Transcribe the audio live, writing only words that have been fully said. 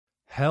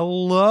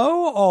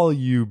Hello, all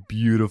you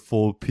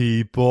beautiful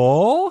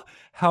people.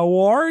 How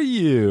are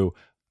you?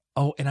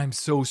 Oh, and I'm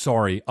so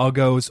sorry.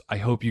 Uggos, I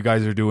hope you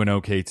guys are doing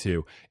okay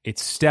too.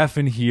 It's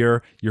Stefan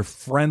here, your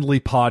friendly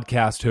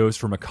podcast host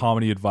from a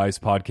comedy advice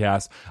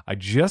podcast. I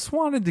just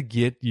wanted to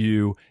get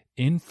you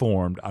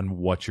informed on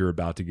what you're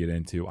about to get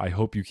into. I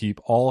hope you keep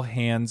all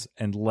hands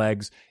and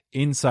legs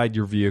inside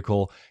your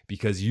vehicle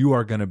because you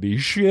are going to be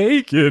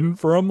shaken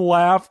from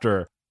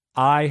laughter.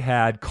 I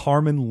had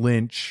Carmen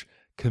Lynch,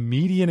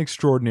 comedian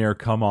extraordinaire,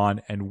 come on,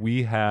 and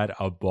we had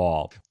a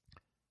ball.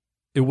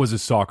 It was a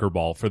soccer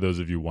ball, for those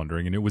of you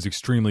wondering, and it was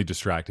extremely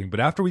distracting. But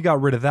after we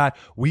got rid of that,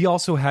 we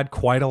also had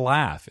quite a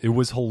laugh. It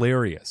was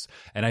hilarious,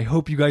 and I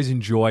hope you guys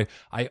enjoy.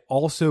 I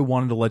also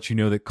wanted to let you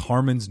know that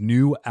Carmen's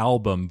new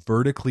album,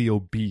 Vertically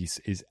Obese,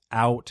 is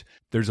out.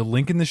 There's a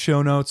link in the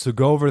show notes, so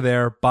go over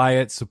there, buy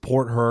it,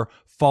 support her,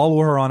 follow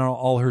her on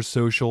all her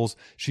socials.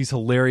 She's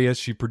hilarious.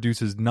 She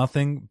produces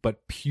nothing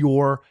but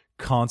pure,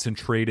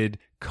 concentrated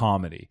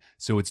comedy.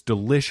 So it's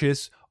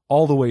delicious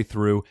all the way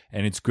through,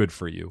 and it's good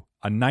for you.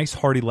 A nice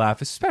hearty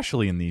laugh,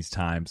 especially in these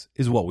times,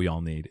 is what we all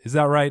need. Is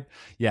that right?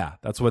 Yeah,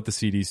 that's what the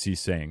CDC's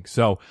saying.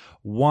 So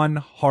one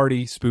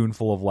hearty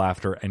spoonful of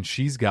laughter, and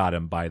she's got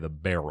him by the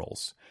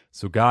barrels.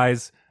 So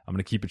guys, I'm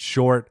going to keep it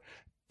short.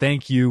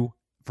 Thank you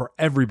for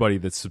everybody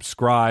that's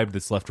subscribed,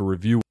 that's left a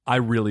review. I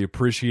really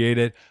appreciate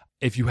it.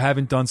 If you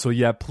haven't done so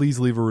yet, please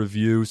leave a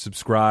review,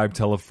 subscribe,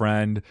 tell a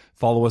friend,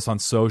 follow us on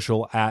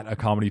social at A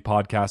Comedy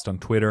Podcast on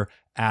Twitter,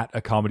 at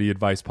A Comedy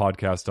Advice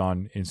Podcast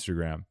on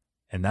Instagram.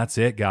 And that's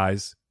it,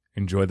 guys.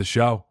 Enjoy the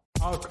show.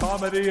 A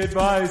Comedy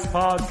Advice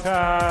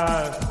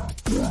Podcast.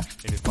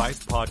 An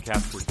advice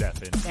podcast for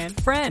deaf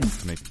and friends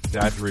to make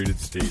exaggerated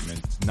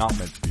statements not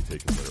meant to be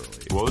taken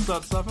literally. What was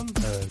that, Seven?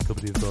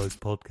 Comedy Advice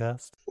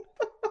Podcast.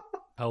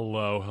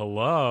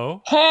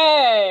 Hello.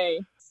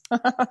 Hey.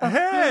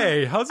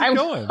 Hey, how's it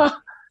going?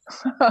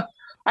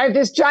 I have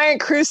this giant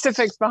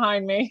crucifix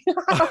behind me.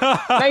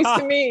 Nice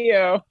to meet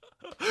you.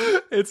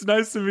 It's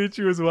nice to meet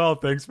you as well.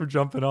 Thanks for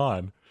jumping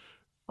on.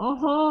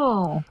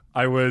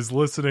 I was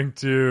listening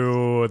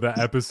to the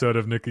episode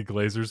of Nikki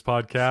Glazer's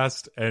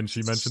podcast, and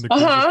she mentioned the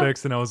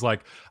crucifix, and I was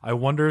like, I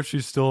wonder if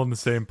she's still in the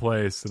same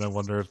place, and I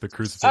wonder if the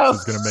crucifix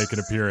is going to make an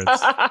appearance.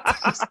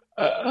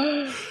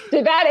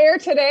 Did that air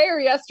today or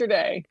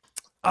yesterday?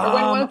 Or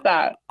when was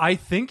that? I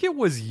think it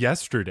was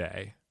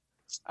yesterday.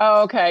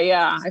 Oh, okay,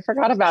 yeah. I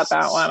forgot about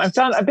that one.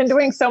 I've been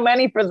doing so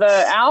many for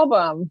the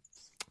album.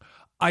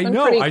 I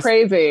know. Pretty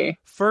crazy.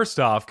 First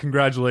off,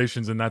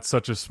 congratulations, and that's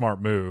such a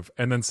smart move.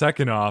 And then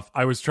second off,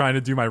 I was trying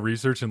to do my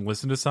research and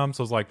listen to some,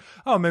 so I was like,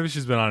 oh, maybe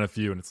she's been on a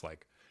few, and it's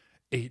like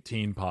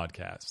 18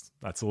 podcasts.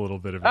 That's a little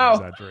bit of an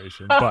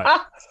exaggeration.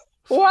 But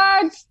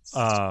what?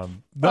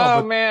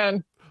 No,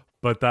 man.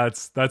 But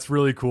that's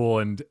really cool,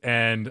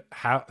 and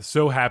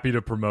so happy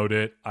to promote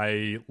it.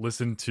 I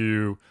listened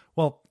to,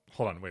 well,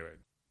 hold on, wait.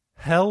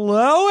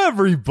 Hello,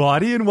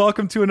 everybody, and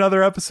welcome to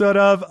another episode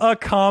of A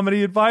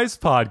Comedy Advice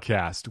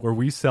Podcast, where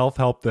we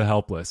self-help the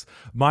helpless.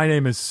 My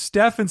name is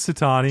Stefan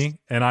Satani,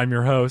 and I'm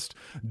your host.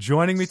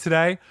 Joining me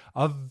today,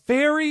 a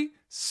very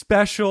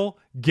special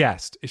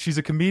guest. She's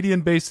a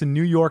comedian based in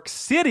New York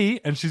City,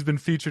 and she's been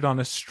featured on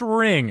a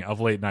string of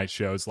late-night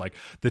shows like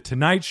The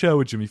Tonight Show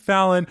with Jimmy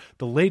Fallon,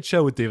 The Late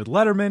Show with David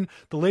Letterman,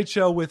 The Late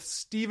Show with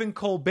Stephen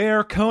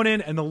Colbert,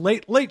 Conan, and The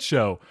Late Late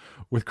Show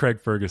with Craig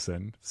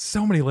Ferguson.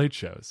 So many late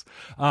shows.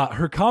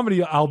 Her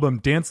comedy album,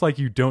 Dance Like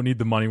You Don't Need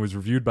the Money, was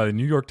reviewed by the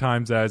New York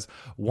Times as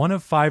one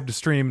of 5 to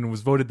stream and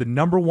was voted the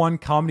 #1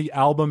 comedy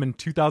album in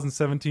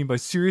 2017 by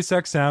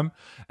SiriusXM.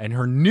 And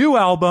her new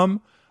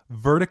album,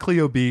 Vertically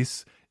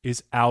Obese,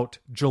 is out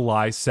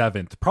July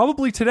 7th.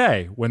 Probably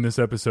today when this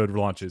episode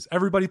launches.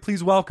 Everybody,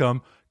 please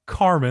welcome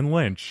Carmen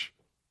Lynch.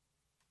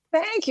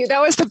 Thank you.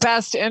 That was the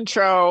best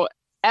intro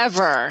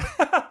ever.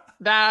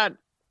 That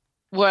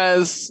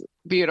was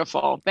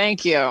beautiful.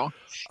 Thank you.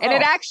 And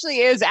it actually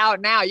is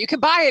out now. You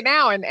can buy it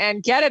now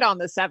and get it on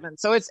the 7th.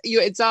 So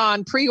it's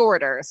on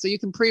pre-order. So you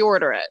can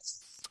pre-order it.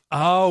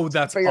 Oh,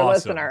 that's for your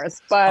awesome.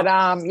 Listeners. But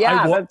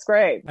that's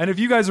great. And if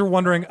you guys are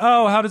wondering,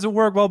 how does it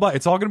work? Well,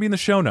 it's all going to be in the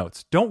show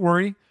notes. Don't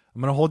worry.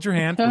 I'm going to hold your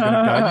hand. We're going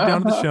to guide you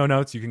down to the show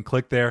notes. You can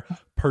click there,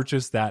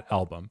 purchase that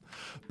album.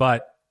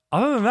 But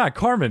other than that,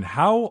 Carmen,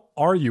 how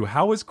are you?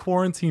 How has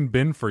quarantine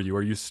been for you?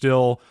 Are you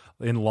still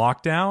in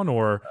lockdown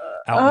or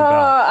out and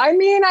about? I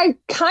mean, I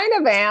kind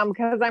of am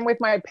because I'm with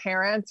my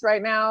parents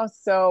right now.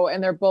 So,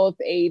 and they're both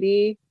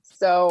 80.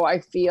 So I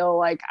feel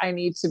like I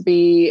need to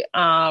be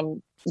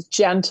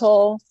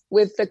gentle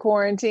with the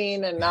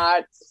quarantine and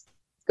not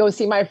go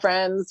see my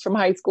friends from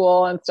high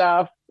school and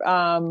stuff.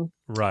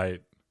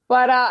 Right.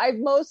 But I've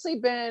mostly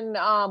been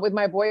with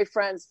my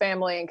boyfriend's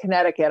family in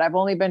Connecticut. I've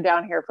only been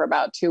down here for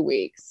about 2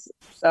 weeks.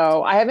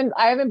 So I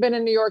haven't been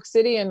in New York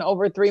City in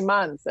over 3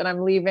 months, and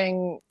I'm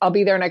leaving. I'll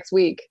be there next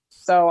week.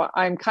 So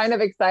I'm kind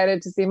of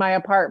excited to see my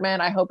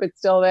apartment. I hope it's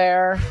still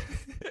there.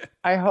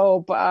 I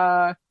hope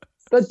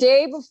the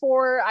day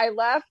before I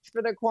left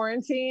for the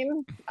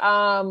quarantine,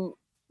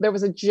 there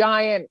was a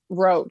giant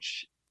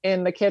roach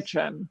in the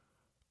kitchen.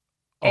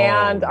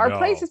 And Oh, our no.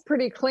 place is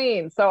pretty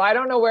clean. So I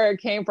don't know where it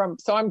came from.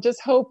 So I'm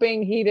just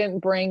hoping he didn't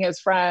bring his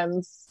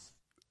friends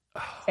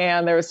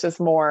and there's just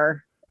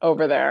more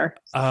over there.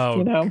 Oh,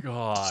 you know?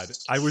 God.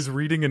 I was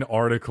reading an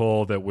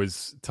article that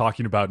was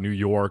talking about New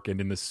York, and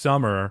in the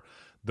summer,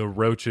 the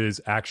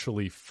roaches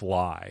actually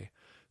fly.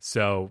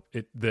 So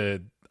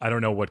I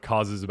don't know what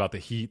causes about the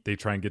heat. They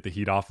try and get the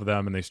heat off of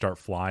them and they start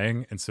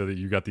flying. And so that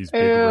you got these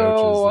big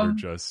roaches that are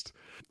just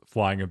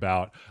flying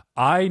about.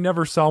 I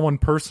never saw one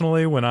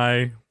personally when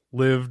I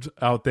lived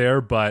out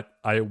there, but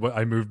I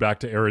moved back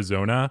to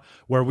Arizona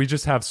where we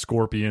just have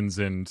scorpions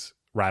and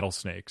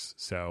rattlesnakes.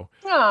 So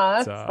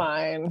that's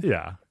fine.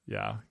 Yeah.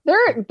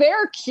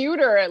 They're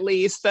cuter at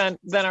least than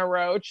a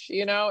roach.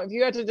 You know, if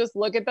you had to just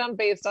look at them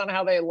based on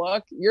how they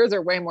look, yours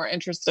are way more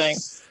interesting.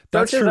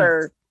 That's Roaches true.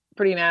 are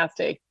pretty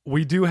nasty.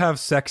 We do have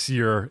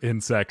sexier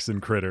insects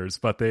and critters,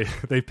 but they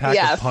pack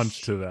a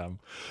punch to them.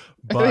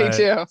 But they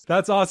do.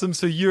 That's awesome.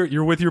 So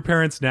you're with your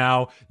parents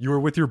now. You were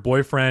with your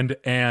boyfriend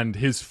and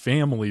his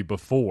family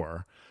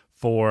before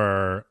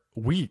for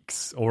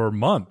weeks or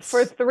months.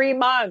 For 3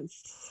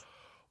 months.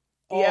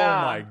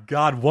 Yeah. Oh my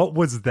God. What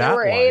was that? There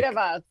were like? 8 of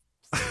us.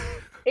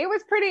 It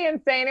was pretty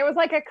insane. It was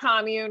like a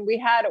commune. We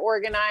had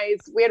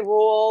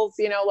rules,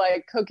 you know,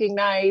 like cooking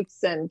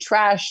nights and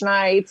trash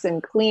nights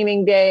and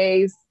cleaning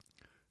days.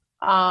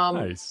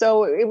 Nice.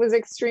 So it was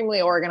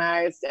extremely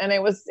organized, and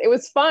it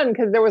was fun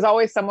because there was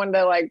always someone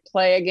to like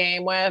play a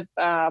game with,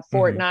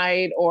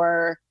 Fortnite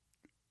or,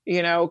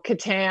 you know,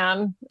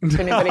 Catan. If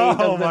anybody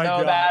doesn't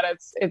know that,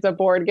 it's a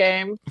board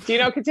game. Do you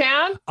know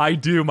Catan? I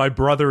do. My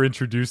brother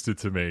introduced it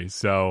to me,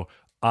 so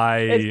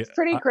it's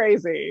pretty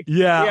crazy.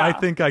 Yeah, I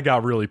think I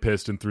got really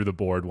pissed and threw the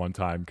board one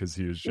time because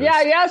he was just...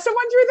 Yeah.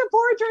 Someone threw the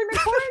board during the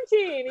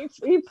quarantine.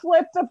 he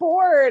flipped the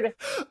board,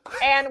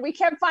 and we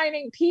kept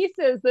finding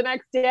pieces the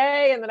next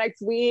day and the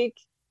next week.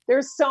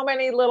 There's so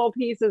many little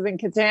pieces in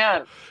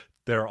Catan.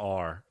 There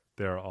are.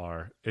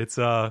 It's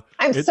I'm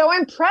so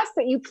impressed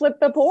that you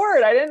flipped the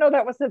board. I didn't know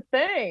that was a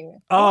thing.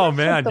 Oh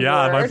man,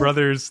 yeah. Board. My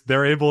brothers,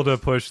 they're able to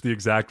push the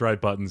exact right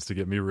buttons to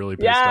get me really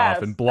pissed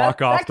off and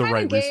block off the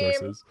right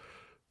resources.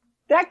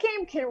 That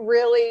game can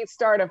really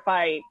start a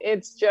fight.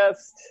 It's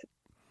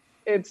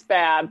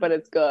bad, but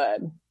it's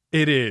good.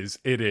 It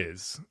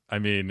is. I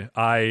mean,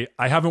 I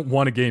haven't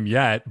won a game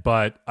yet,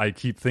 but I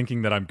keep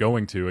thinking that I'm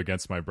going to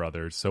against my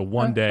brothers. So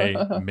one day,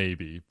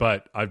 maybe.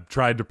 But I've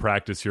tried to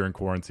practice here in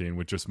quarantine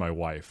with just my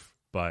wife.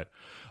 But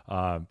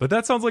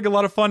that sounds like a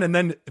lot of fun. And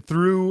then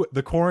through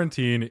the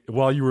quarantine,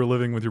 while you were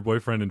living with your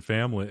boyfriend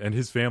and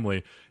his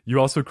family, you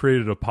also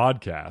created a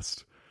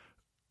podcast.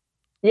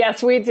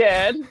 Yes, we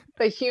did.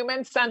 The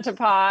Human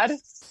Centipede.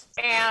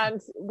 And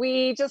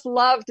we just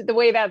loved the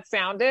way that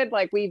sounded.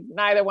 Like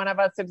neither one of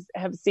us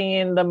have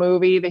seen the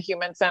movie, The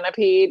Human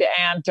Centipede,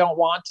 and don't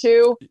want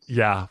to.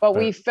 Yeah. But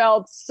we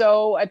felt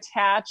so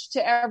attached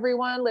to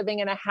everyone living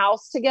in a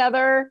house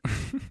together.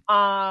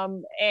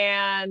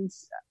 And,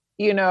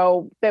 you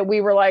know, that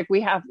we were like,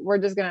 we're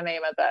just going to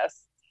name it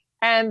this.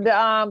 And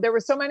there were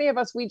so many of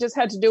us, we just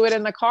had to do it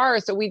in the car.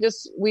 So we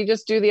just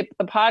do the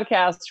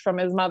podcast from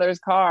his mother's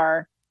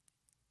car.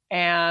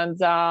 And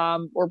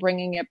we're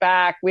bringing it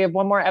back. We have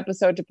one more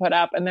episode to put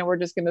up, and then we're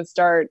just going to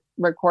start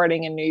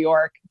recording in New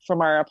York from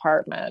our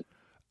apartment.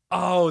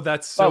 Oh,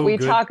 that's so But we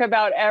good. talk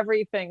about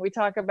everything. We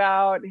talk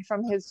about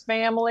from his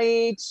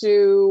family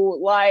to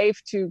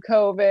life to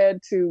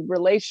COVID to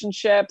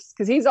relationships,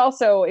 because he's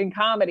also in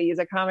comedy. He's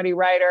a comedy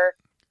writer.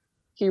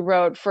 He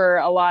wrote for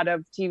a lot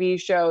of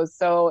TV shows.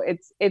 So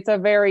it's a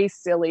very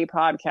silly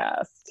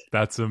podcast.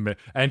 That's amazing.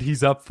 And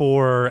he's up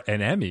for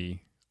an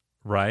Emmy,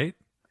 right?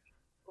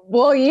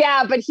 Well,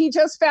 yeah, but he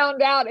just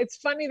found out. It's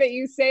funny that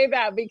you say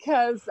that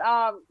because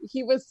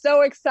he was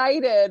so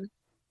excited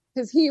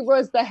because he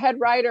was the head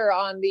writer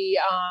on the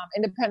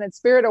Independent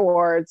Spirit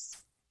Awards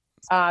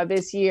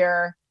this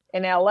year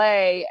in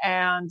LA.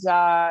 And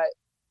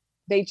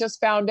they just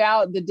found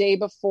out the day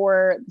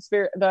before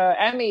the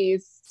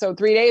Emmys. So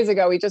 3 days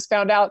ago, we just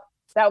found out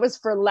that was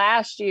for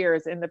last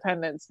year's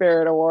Independent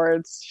Spirit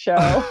Awards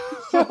show.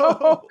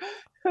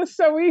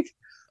 So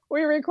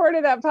we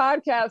recorded that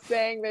podcast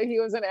saying that he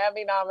was an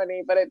Emmy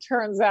nominee, but it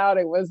turns out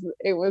it was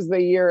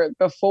the year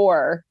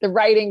before, the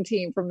writing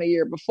team from the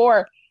year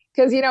before,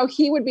 because, you know,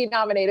 he would be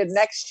nominated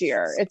next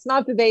year. It's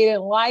not that they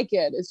didn't like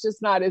it. It's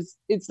just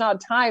it's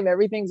not time.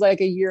 Everything's like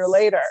a year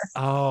later.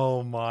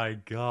 Oh my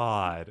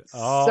God.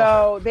 Oh.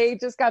 So they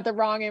just got the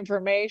wrong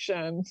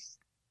information.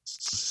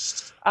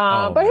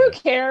 But man. who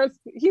cares?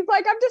 He's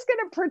like, I'm just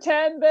going to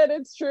pretend that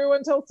it's true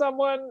until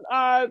someone,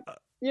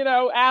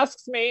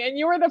 asks me, and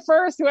you were the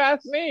first who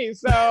asked me.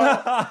 So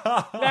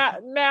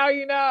now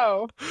you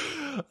know.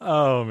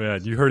 Oh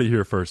man, you heard it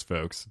here first,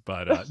 folks.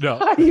 But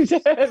no, you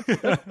did.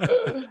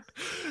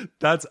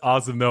 That's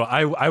awesome, though.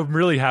 I'm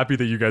really happy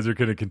that you guys are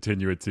going to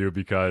continue it too,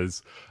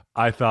 because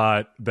I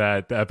thought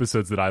that the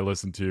episodes that I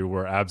listened to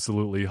were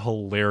absolutely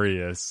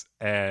hilarious.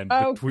 And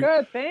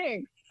good,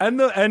 thanks.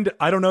 And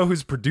I don't know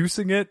who's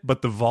producing it,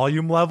 but the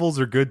volume levels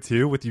are good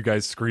too, with you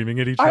guys screaming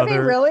at each Are other. they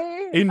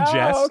really? In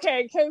jest.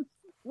 Okay, because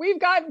we've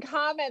gotten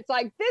comments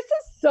like, this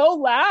is so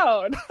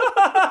loud.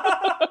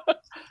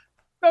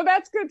 So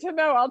that's good to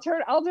know. I'll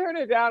turn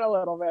it down a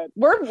little bit.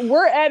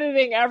 We're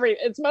editing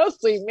it's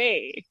mostly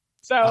me.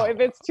 So if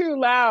it's too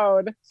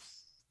loud,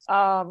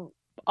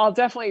 I'll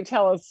definitely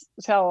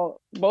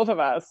tell both of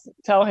us,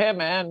 tell him,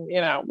 and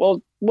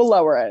we'll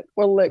lower it.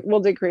 We'll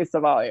decrease the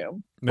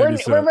volume. We're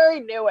very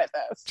new at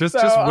this. Just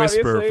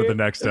whisper for the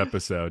next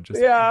episode. Just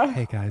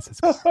hey guys,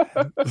 it's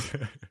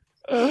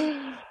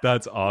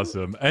That's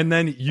awesome. And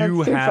then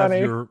you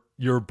have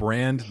your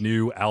brand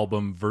new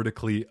album,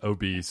 Vertically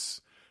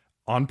Obese,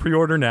 on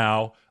pre-order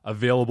now,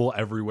 available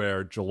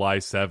everywhere, July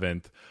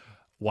 7th.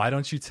 Why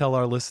don't you tell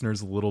our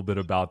listeners a little bit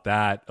about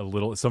that,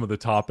 some of the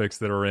topics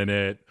that are in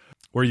it,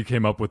 where you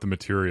came up with the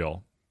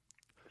material?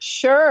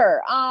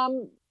 Sure.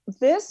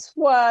 This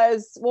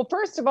was, well,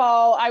 first of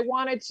all, I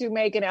wanted to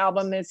make an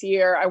album this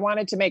year. I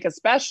wanted to make a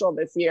special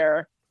this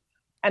year.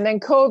 And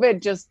then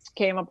COVID just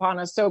came upon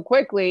us so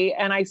quickly.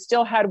 And I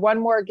still had one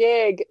more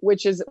gig,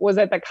 which was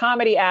at the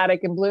Comedy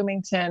Attic in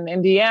Bloomington,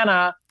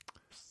 Indiana.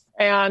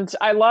 And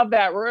I love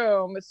that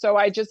room. So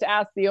I just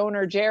asked the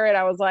owner, Jared,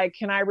 I was like,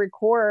 can I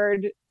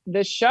record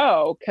this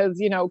show?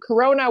 Because,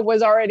 Corona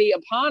was already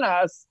upon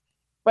us,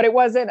 but it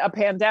wasn't a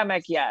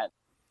pandemic yet.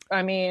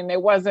 I mean,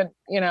 it wasn't,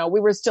 we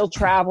were still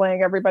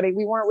traveling, everybody.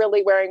 We weren't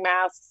really wearing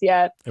masks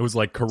yet. It was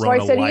like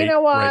Corona Light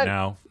right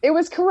now. It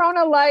was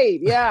Corona Light,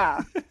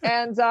 yeah.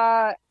 And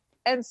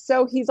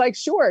so he's like,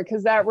 sure,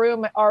 because that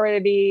room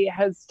already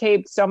has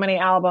taped so many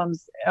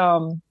albums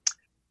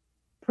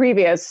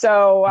previous.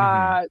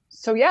 So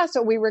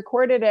so we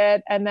recorded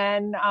it, and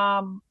then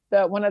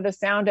one of the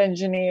sound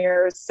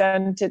engineers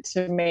sent it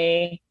to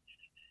me.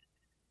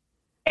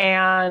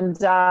 And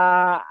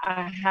I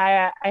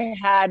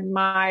had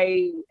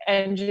my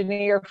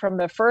engineer from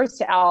the first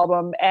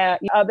album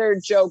other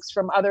jokes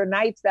from other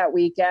nights that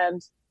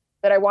weekend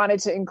that I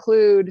wanted to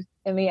include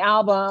in the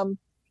album.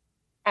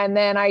 And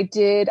then I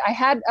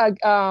had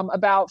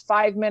about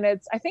 5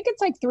 minutes. I think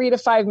it's like 3 to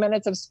 5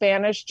 minutes of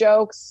Spanish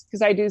jokes,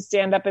 because I do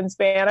stand up in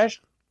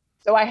Spanish.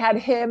 So I had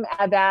him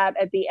add that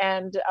at the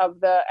end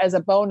as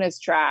a bonus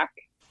track.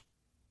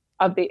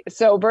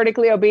 So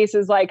Vertically Obese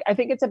is like, I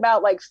think it's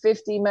about like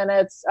 50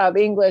 minutes of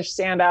English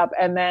stand up,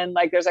 and then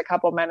like there's a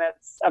couple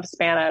minutes of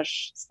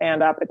Spanish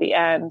stand up at the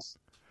end.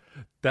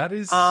 That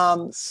is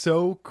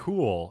so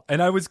cool.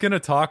 And I was going to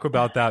talk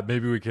about that.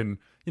 Maybe we can,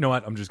 you know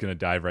what? I'm just going to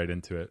dive right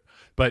into it.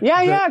 But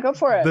yeah, go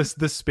for it.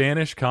 The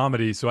Spanish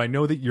comedy. So I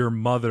know that your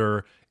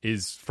mother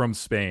is from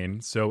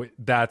Spain. So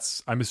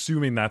I'm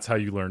assuming that's how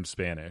you learned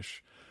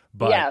Spanish.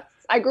 But yes.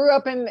 I grew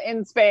up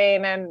in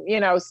Spain and,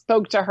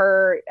 spoke to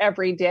her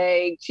every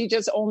day. She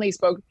only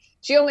spoke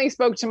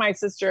to my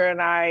sister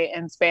and I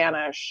in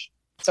Spanish,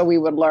 so we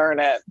would learn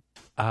it.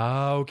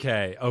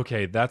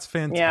 Okay. That's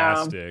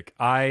fantastic.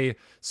 Yeah.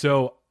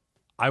 So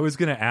I was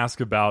going to ask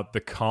about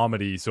the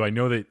comedy. So I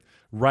know that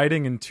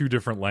writing in two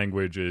different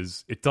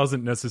languages, it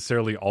doesn't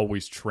necessarily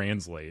always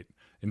translate.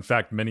 In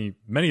fact, many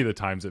of the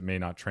times it may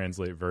not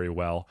translate very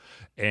well.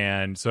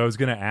 And so I was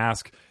going to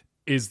ask,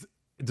 does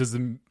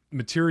the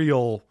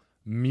material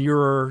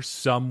mirror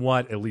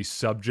somewhat, at least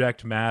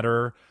subject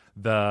matter,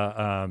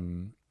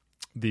 the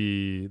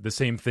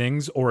same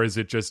things, or is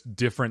it just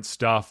different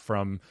stuff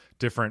from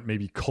different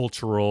maybe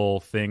cultural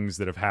things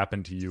that have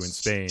happened to you in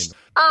Spain? It's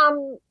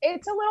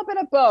a little bit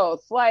of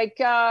both. Like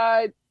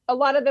a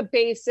lot of the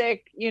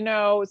basic,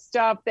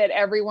 stuff that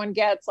everyone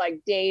gets,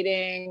 like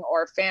dating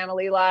or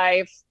family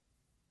life,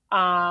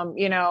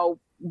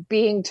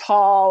 being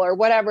tall or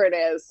whatever it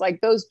is,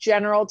 like those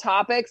general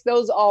topics,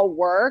 those all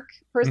work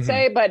per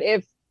se. But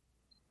if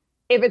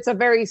it's a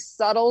very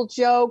subtle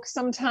joke,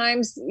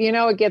 sometimes,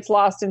 it gets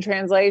lost in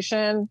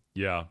translation.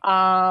 Yeah.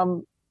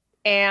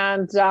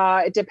 And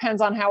it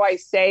depends on how I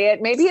say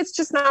it. Maybe it's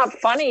just not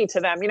funny to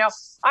them.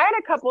 I had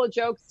a couple of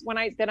jokes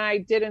that I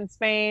did in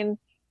Spain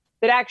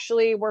that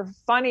actually were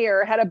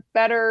funnier, had a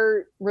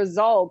better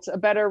result, a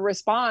better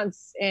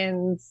response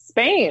in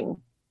Spain.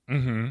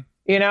 Mm-hmm.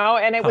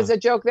 And it was a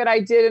joke that I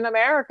did in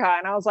America.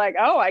 And I was like,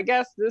 oh, I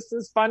guess this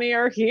is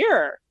funnier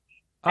here.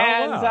 Oh,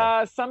 and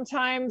wow.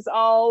 Sometimes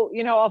I'll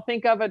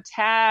think of a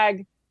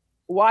tag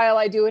while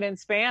I do it in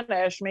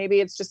Spanish.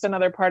 Maybe it's just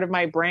another part of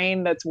my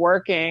brain that's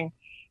working.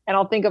 And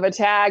I'll think of a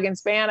tag in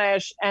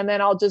Spanish, and then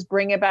I'll just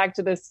bring it back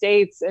to the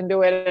States and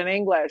do it in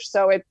English.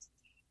 So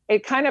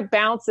it kind of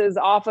bounces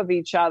off of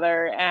each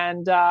other,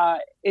 and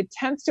it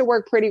tends to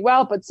work pretty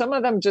well. But some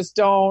of them just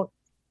don't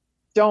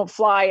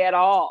fly at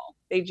all.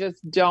 They just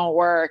don't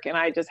work, and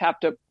I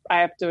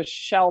have to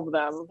shelve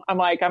them. I'm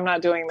like, I'm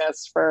not doing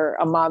this for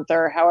a month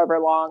or however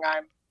long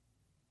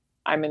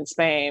I'm in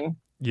Spain.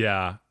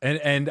 Yeah.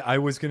 And I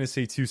was going to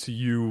say too, so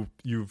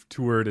you've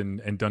toured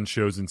and done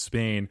shows in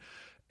Spain.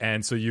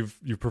 And so you've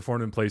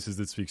performed in places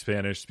that speak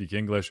Spanish, speak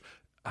English.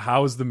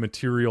 How is the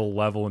material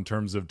level in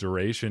terms of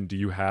duration? Do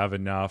you have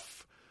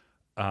enough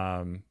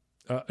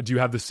do you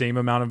have the same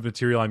amount of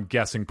material? I'm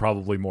guessing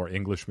probably more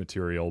English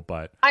material,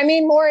 but I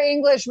mean, more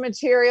English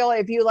material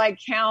if you like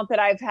count that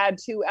I've had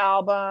 2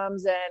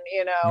 albums and,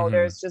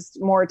 there's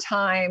just more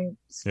time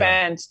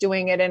spent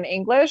doing it in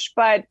English.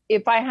 But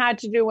if I had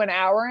to do an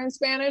hour in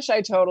Spanish,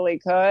 I totally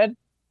could.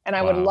 And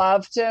I would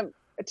love to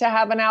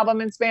have an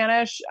album in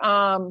Spanish.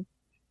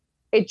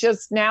 It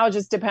just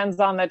depends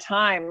on the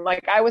time.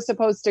 Like I was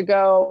supposed to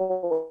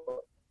go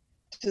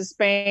to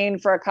Spain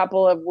for a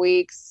couple of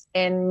weeks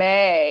in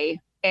May.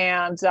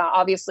 And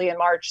obviously in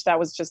March, that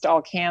was just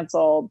all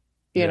canceled,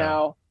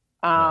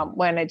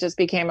 when it just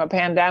became a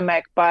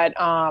pandemic. But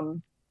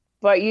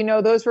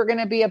those were going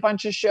to be a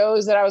bunch of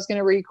shows that I was going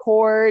to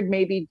record,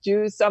 maybe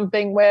do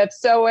something with.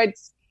 So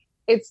it's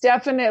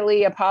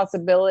definitely a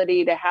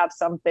possibility to have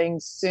something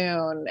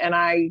soon. And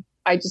I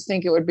just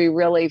think it would be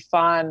really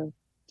fun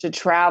to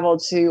travel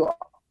to.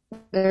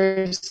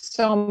 There's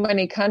so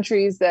many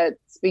countries that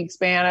speak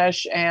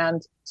Spanish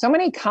and so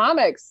many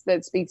comics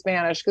that speak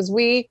Spanish because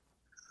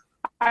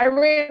I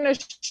ran a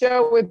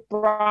show with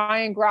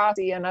Brian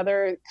Grassi,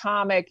 another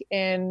comic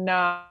in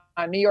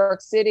New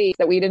York City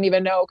that we didn't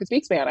even know could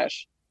speak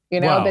Spanish,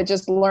 that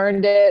just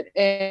learned it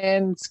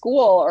in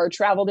school or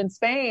traveled in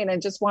Spain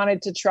and just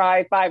wanted to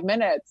try 5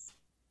 minutes.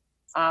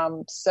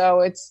 So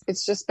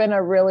it's just been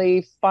a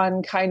really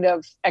fun kind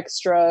of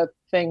extra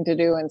thing to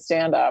do in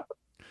stand-up.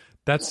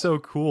 That's so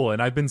cool.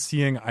 And I've been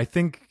seeing, I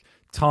think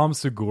Tom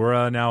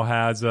Segura now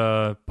has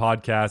a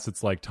podcast.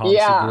 It's like Tom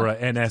Segura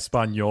en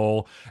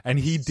Español. And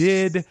he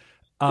did,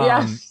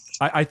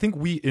 I think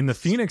in the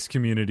Phoenix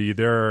community,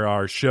 there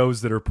are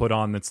shows that are put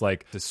on that's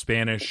like the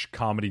Spanish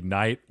comedy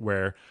night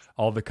where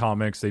all the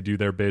comics, they do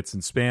their bits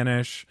in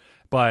Spanish.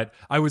 But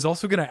I was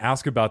also going to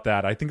ask about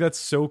that. I think that's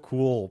so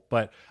cool.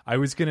 But I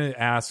was going to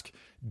ask,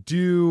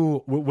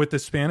 with the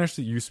Spanish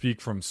that you speak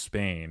from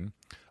Spain,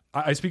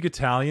 I speak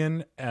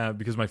Italian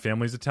because my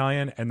family's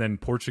Italian, and then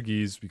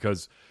Portuguese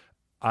because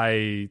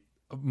my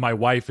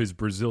wife is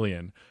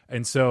Brazilian.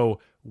 And so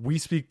we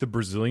speak the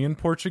Brazilian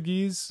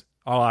Portuguese.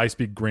 I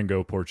speak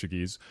gringo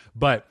Portuguese,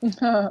 but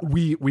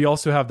we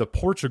also have the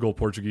Portugal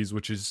Portuguese,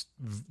 which is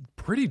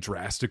pretty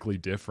drastically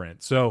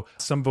different. So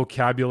some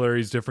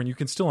vocabulary is different. You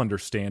can still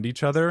understand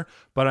each other,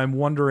 but I'm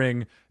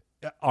wondering,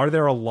 are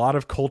there a lot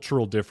of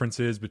cultural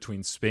differences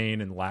between Spain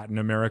and Latin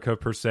America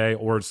per se,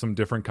 or some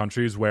different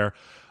countries where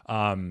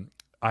when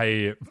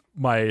I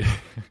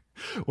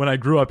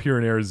grew up here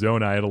in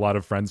Arizona, I had a lot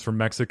of friends from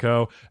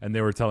Mexico, and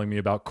they were telling me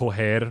about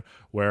coger,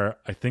 where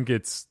I think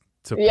it's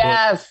to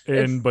put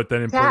in, but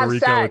then in Puerto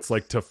Rico, sex. It's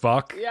like to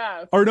fuck.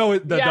 Yes. Or no,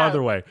 the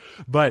other way.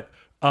 But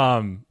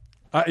I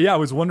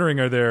was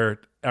wondering, are there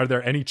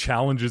any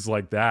challenges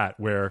like that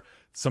where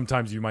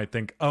sometimes you might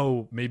think,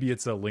 oh, maybe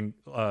it's a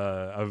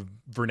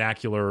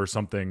vernacular or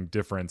something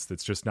difference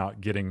that's just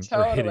not getting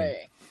or hitting.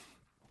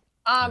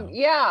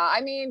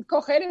 I mean,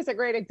 coger is a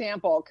great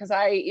example because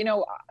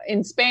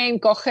in Spain,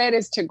 coger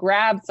is to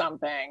grab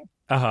something.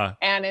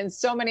 And in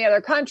so many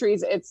other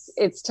countries,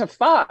 it's to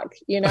fuck,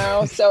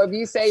 So if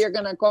you say you're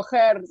going to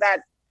coger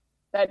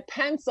that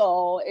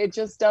pencil, it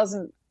just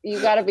doesn't, you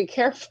got to be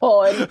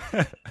careful.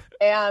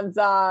 And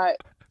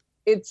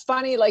it's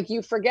funny, like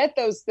you forget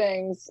those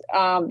things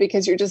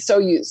because you're just so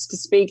used to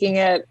speaking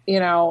it,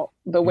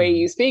 the way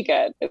you speak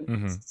it.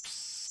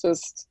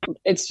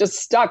 It's just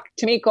stuck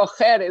to me.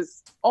 Coger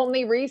is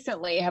only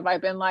recently have I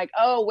been like,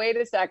 oh, wait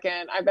a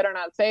second, I better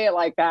not say it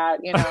like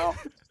that,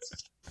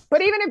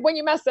 But even when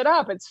you mess it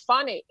up, it's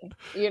funny,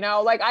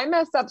 like I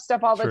mess up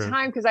stuff all the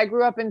time because I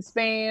grew up in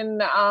Spain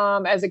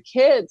as a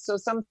kid. So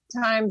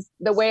sometimes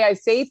the way I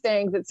say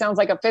things, it sounds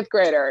like a fifth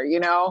grader,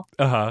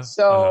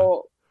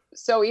 So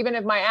even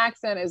if my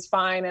accent is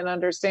fine and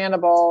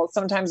understandable,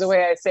 sometimes the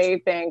way I say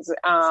things,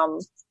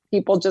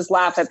 people just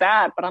laugh at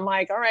that. But I'm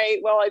like, all right,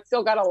 well, I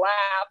still got to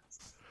laugh.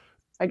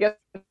 I guess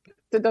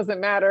it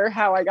doesn't matter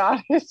how I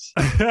got it.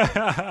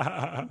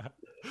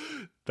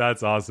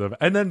 That's awesome.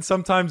 And then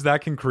sometimes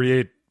that can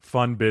create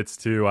fun bits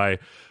too.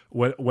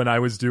 When I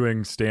was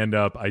doing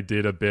stand-up, I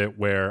did a bit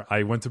where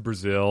I went to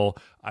Brazil.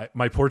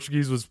 My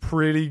Portuguese was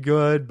pretty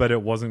good, but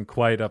it wasn't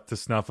quite up to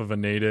snuff of a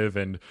native.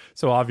 And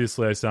so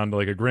obviously I sounded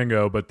like a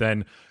gringo, but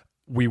then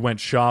we went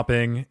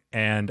shopping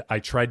and I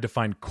tried to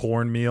find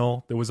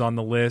cornmeal that was on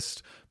the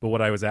list, but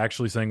what I was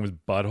actually saying was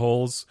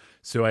buttholes.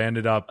 So I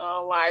ended up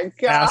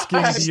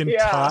asking the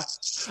entire...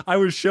 I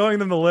was showing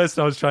them the list.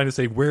 I was trying to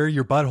say, where are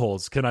your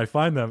buttholes? Can I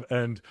find them?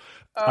 And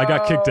I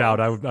got kicked out.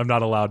 I'm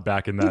not allowed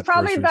back in that. You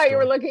probably thought you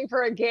were looking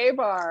for a gay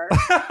bar.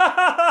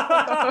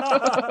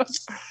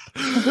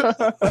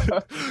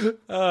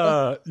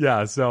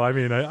 So I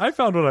mean, I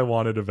found what I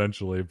wanted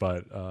eventually,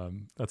 but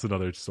that's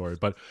another story.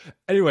 But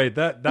anyway,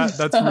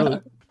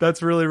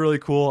 that's really really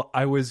cool.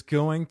 I was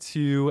going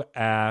to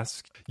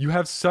ask, you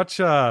have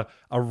such a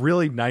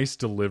really nice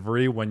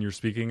delivery when you're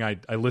speaking. I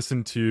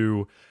listened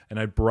to and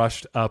I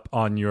brushed up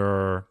on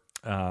your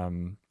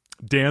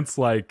dance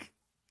like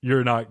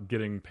you're not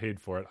getting paid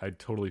for it. I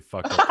totally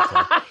fucked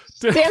up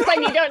the Dance like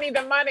you don't need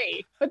the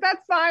money. But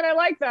that's fine. I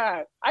like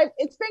that.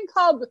 It's been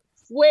called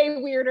way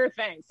weirder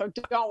things, so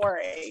don't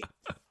worry.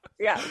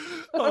 Yeah.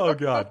 Oh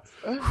God.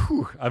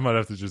 Whew. I might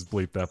have to just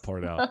bleep that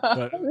part out.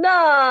 But,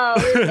 No,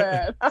 leave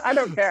it. I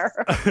don't care.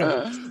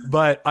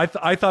 but I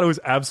thought it was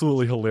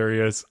absolutely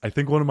hilarious. I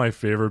think one of my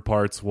favorite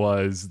parts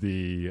was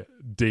the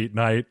date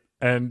night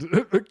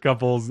and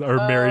couples or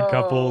married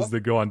couples that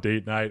go on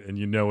date night, and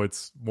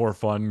it's more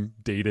fun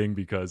dating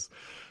because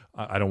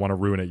I don't want to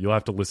ruin it. You'll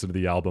have to listen to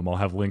the album. I'll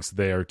have links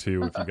there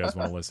too if you guys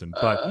want to listen.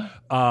 But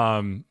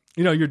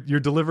your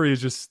delivery is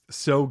just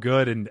so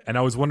good, and I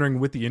was wondering,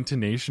 with the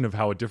intonation of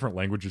how a different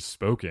language is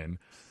spoken,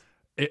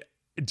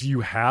 do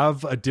you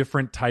have a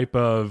different type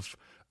of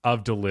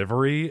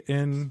delivery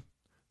in?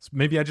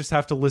 Maybe I just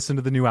have to listen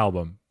to the new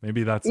album.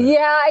 Maybe that's it.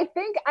 Yeah, I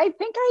think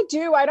I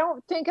do. I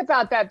don't think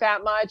about that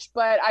much,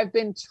 but I've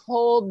been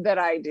told that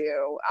I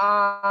do.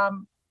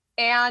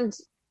 And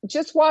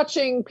just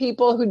watching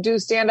people who do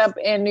stand up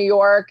in New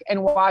York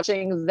and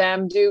watching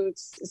them do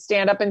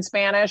stand up in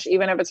Spanish,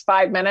 even if it's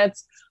 5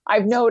 minutes,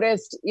 I've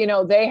noticed,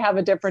 they have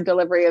a different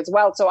delivery as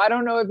well. So I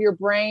don't know if your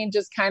brain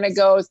just kind of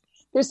goes,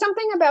 there's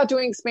something about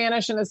doing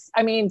Spanish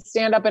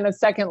stand up in a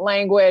second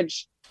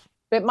language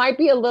that might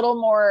be a little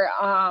more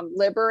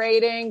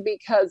liberating,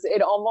 because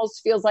it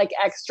almost feels like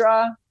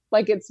extra,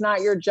 like it's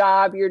not your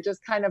job. You're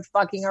just kind of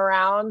fucking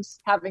around,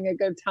 having a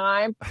good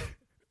time.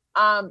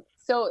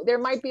 So there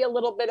might be a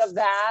little bit of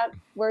that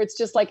where it's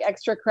just like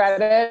extra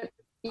credit.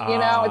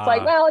 It's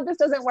like, well, this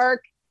doesn't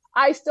work.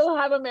 I still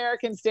have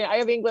I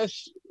have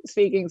English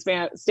speaking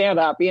stand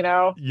up,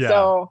 Yeah.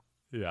 So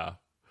yeah.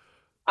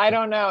 I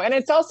don't know. And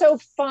it's also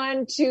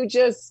fun to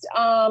just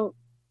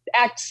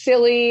act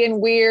silly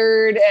and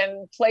weird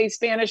and play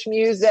Spanish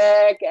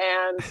music.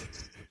 And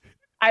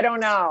I don't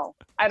know.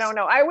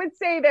 I would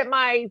say that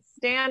my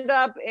stand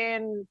up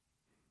in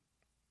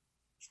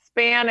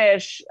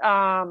Spanish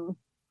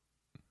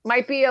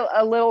might be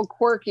a little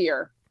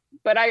quirkier,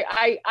 but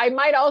I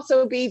might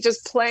also be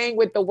just playing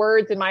with the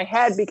words in my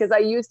head, because I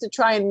used to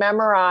try and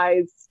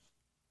memorize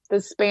the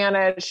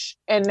Spanish,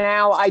 and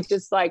now I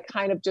just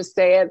kind of just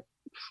say it,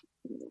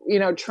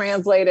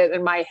 translate it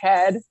in my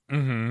head.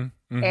 Mm-hmm,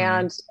 mm-hmm.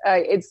 And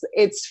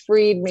it's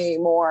freed me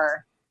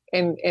more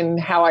in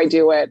how I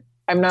do it.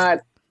 I'm not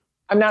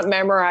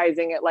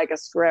memorizing it like a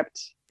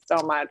script so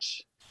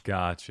much.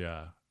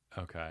 Gotcha.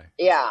 Okay.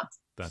 Yeah.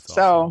 That's awesome.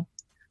 So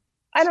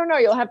I don't know.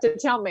 You'll have to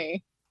tell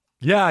me.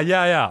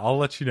 Yeah. I'll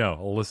let you know.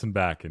 I'll listen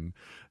back and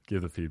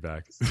give the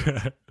feedback.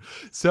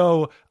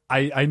 So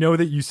I know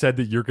that you said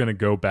that you're going to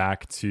go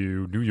back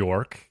to New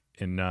York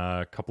in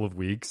a couple of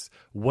weeks.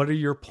 What are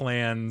your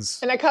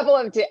plans? In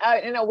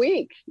a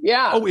week.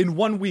 Yeah. Oh, in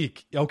 1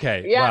 week.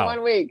 Okay. Yeah. Wow.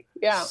 1 week.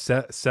 Yeah.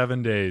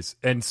 7 days.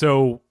 And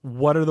so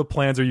what are the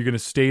plans? Are you going to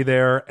stay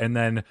there? And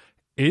then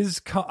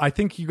I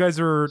think you guys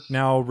are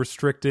now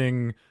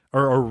restricting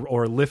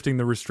or lifting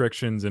the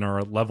restrictions in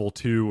our level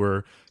 2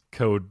 or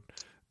code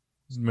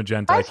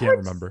magenta. I can't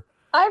remember.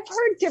 I've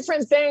heard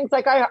different things.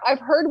 Like I've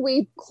heard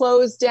we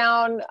closed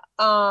down,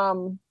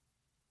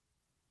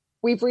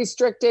 we've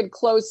restricted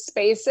closed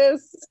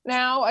spaces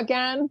now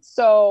again.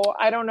 So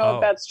I don't know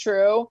if that's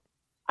true.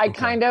 I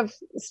kind of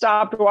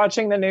stopped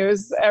watching the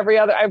news I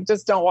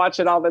just don't watch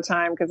it all the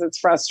time because it's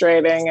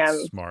frustrating,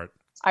 and smart.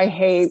 I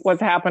hate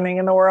what's happening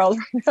in the world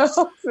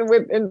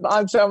right now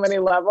on so many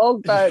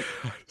levels, but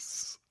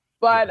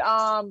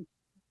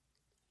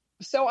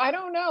so I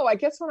don't know. I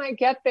guess when I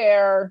get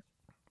there,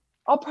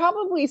 I'll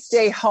probably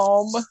stay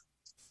home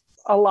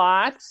a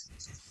lot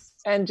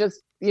and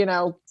just,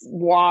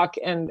 walk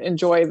and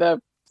enjoy the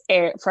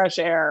fresh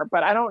air.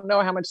 But I don't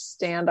know how much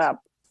stand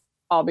up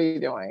I'll be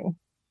doing.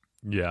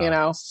 Yeah.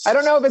 I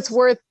don't know if it's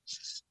worth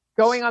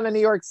going on the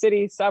New York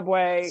City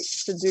subway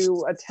to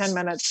do a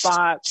 10-minute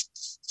spot,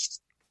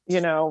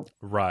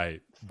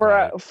 right.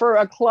 For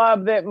a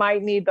club that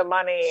might need the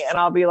money. And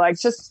I'll be like,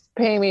 just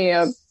pay me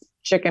a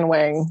chicken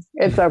wing.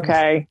 It's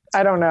okay.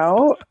 I don't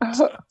know.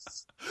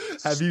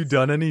 Have you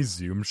done any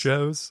Zoom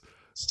shows?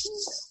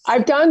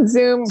 I've done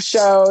Zoom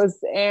shows,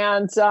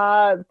 and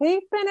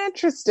they've been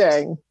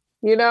interesting.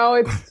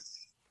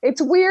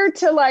 It's weird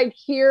to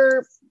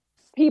hear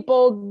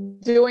people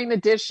doing the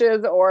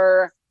dishes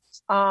or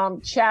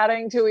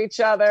chatting to each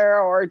other,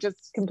 or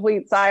just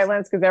complete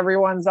silence because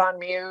everyone's on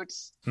mute.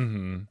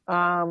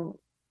 Mm-hmm.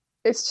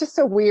 It's just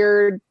a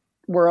weird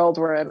world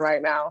we're in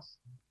right now.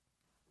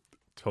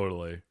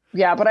 Totally.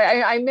 Yeah, but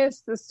I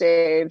miss the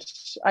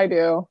stage. I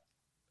do.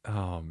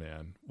 Oh,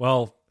 man.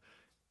 Well,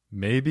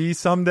 maybe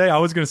someday. I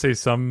was going to say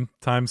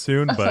sometime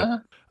soon,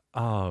 but...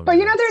 but,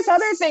 there's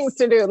other things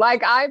to do.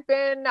 Like, I've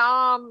been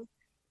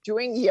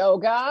doing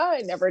yoga.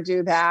 I never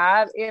do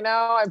that.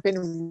 I've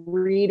been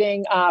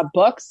reading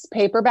books,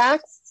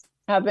 paperbacks.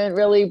 Haven't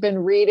really been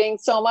reading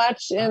so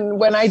much. And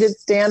when I did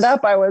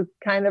stand-up, I was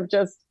kind of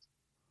just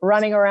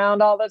running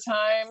around all the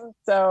time.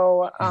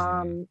 So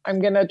I'm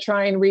going to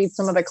try and read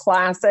some of the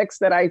classics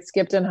that I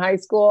skipped in high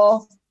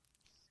school.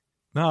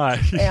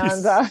 Nice.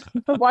 And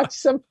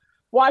watch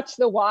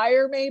The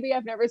Wire, maybe.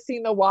 I've never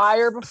seen The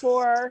Wire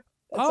before.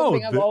 That's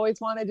something I've always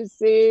wanted to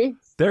see.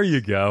 There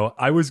you go.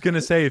 I was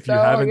gonna say if you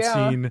haven't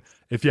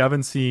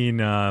seen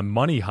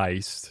Money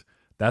Heist,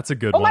 That's a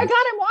good Oh one. my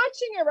God, I'm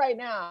watching it right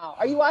now.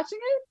 Are you watching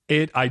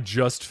it? I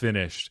just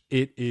finished.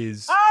 It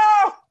is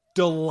Oh,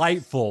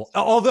 delightful.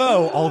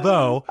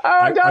 Although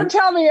don't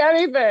tell me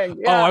anything.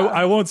 Yeah.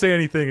 I won't say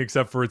anything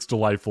except for it's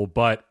delightful,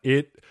 but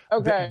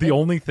Okay. the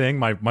only thing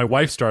my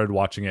wife started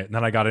watching it and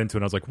then I got into it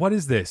and I was like, what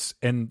is this?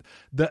 And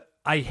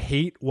I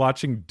hate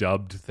watching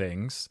dubbed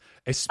things,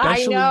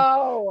 especially. I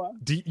know.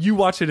 You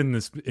watch it in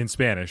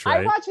Spanish,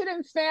 right? I watch it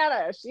in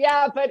Spanish.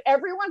 Yeah, but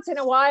every once in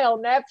a while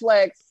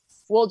Netflix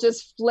will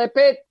just flip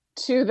it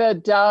to the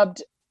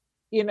dubbed,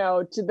 to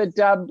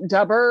the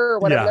dubber or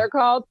whatever they're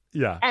called.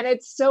 Yeah. And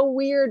it's so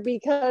weird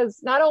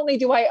because not only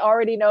do I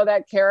already know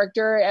that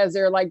character as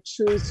their like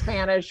true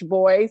Spanish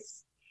voice,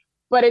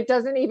 but it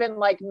doesn't even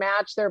like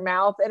match their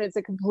mouth. And it's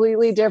a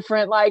completely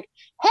different, like,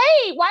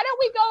 hey, why don't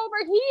we go over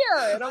here?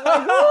 And I'm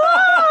like,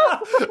 whoa!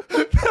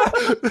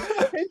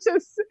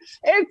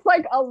 It's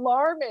like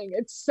alarming.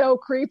 It's so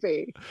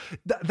creepy.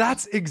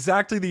 That's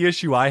exactly the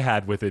issue I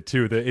had with it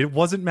too. That it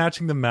wasn't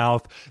matching the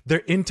mouth.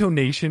 Their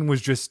intonation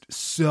was just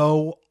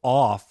so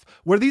off.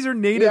 Where these are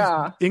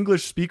native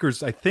English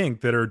speakers, I think,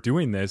 that are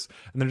doing this,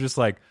 and they're just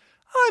like,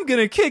 I'm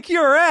gonna kick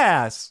your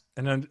ass.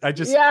 And then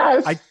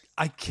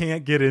I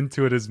can't get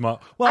into it as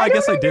much. Well, I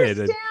guess I did.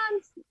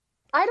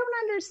 I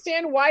don't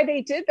understand why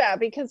they did that,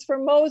 because for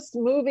most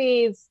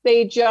movies,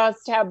 they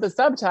just have the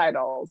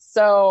subtitles.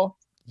 So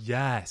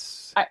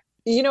yes.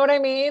 You know what I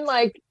mean?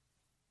 Like,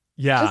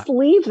 just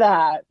leave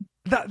that.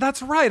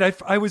 That's right.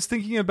 I was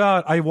thinking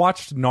about, I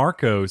watched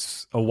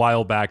Narcos a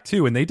while back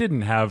too, and they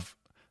didn't have,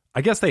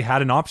 I guess they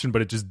had an option,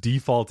 but it just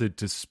defaulted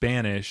to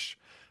Spanish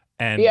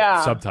and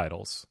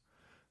subtitles.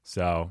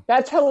 So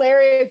that's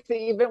hilarious that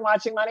you've been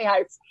watching Money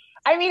Heist.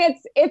 I mean,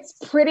 it's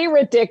pretty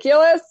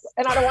ridiculous,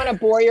 and I don't want to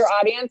bore your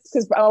audience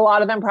because a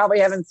lot of them probably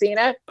haven't seen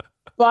it,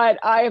 but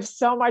I have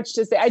so much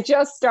to say. I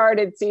just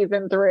started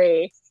season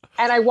 3,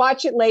 and I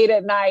watch it late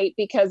at night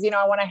because,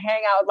 I want to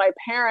hang out with my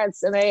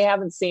parents and they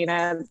haven't seen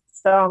it.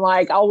 So I'm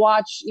like, I'll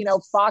watch,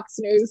 Fox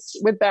News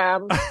with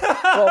them,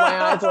 roll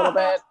my eyes a little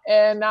bit,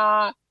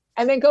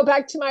 and then go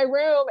back to my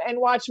room and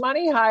watch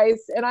Money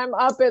Heist. And I'm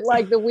up at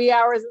like the wee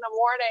hours in the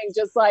morning,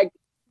 just like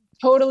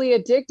totally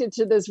addicted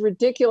to this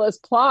ridiculous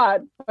plot,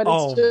 but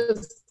it's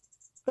just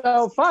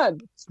so fun.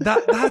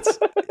 That's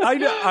I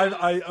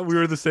know. We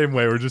were the same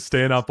way. We're just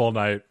staying up all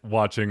night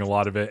watching a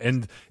lot of it,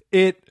 and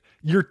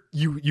you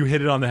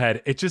hit it on the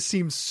head. It just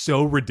seems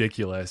so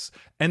ridiculous,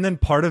 and then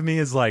part of me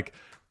is like,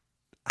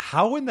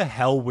 how in the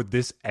hell would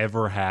this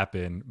ever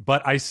happen?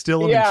 But I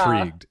still am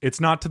intrigued.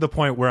 It's not to the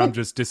point where I'm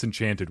just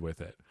disenchanted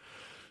with it.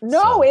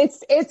 No,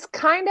 it's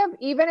kind of,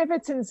 even if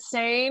it's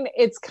insane,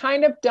 it's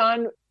kind of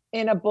done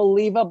in a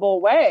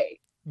believable way.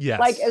 Yes.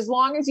 Like, as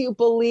long as you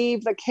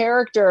believe the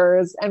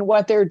characters and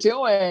what they're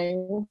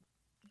doing,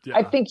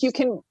 I think you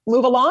can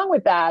move along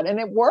with that,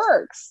 and it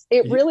works.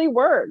 It really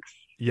works.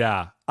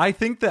 Yeah. I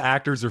think the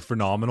actors are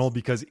phenomenal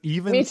because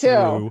even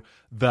through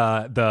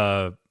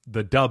the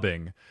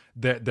dubbing,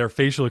 their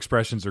facial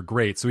expressions are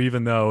great. So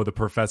even though the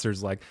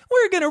professor's like,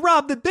 we're going to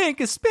rob the Bank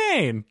of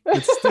Spain,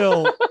 it's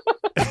still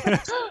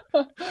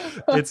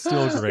it's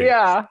still great.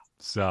 Yeah.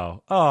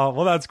 So,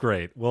 well, that's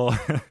great. Well,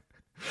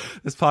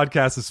 this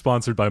podcast is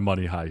sponsored by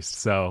Money Heist,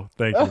 so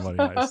thank you, Money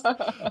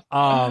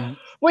Heist.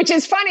 Which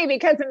is funny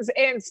because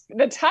in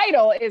the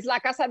title is La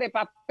Casa de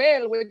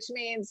Papel, which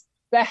means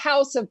the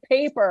house of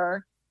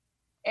paper,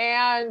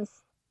 and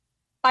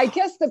I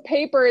guess the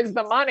paper is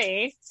the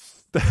money.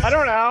 I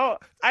don't know.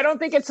 I don't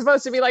think it's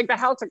supposed to be like the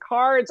house of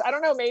cards. I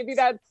don't know. Maybe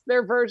that's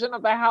their version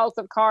of the house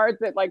of cards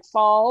that like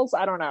falls.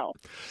 I don't know.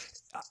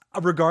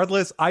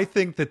 Regardless, I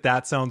think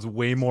that sounds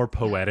way more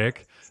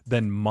poetic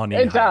than Money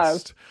Heist.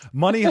 Does.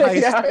 Money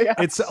Heist,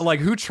 it's like,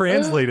 who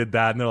translated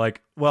that? And they're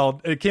like,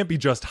 well, it can't be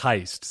just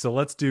heist. So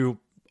let's do,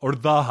 or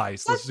the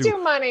heist. Let's do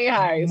Money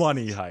Heist.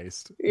 Money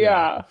Heist.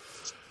 Yeah.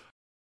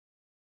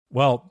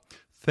 Well,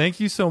 thank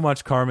you so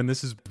much, Carmen.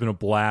 This has been a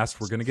blast.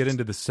 We're going to get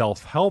into the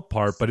self-help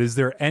part, but is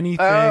there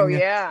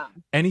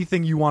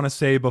anything you want to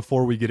say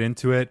before we get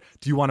into it?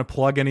 Do you want to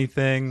plug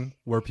anything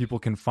where people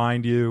can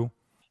find you?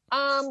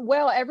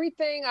 Well,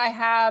 everything I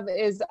have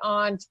is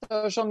on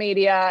social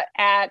media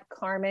at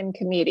Carmen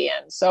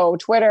Comedian. So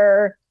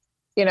Twitter,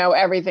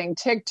 everything,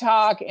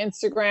 TikTok,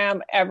 Instagram,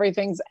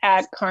 everything's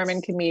at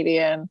Carmen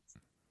Comedian.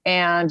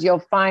 And you'll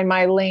find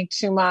my link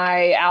to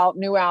my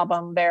new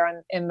album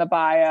there in the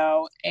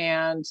bio,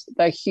 and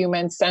The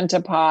Human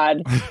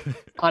Centipede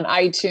on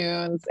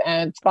iTunes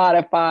and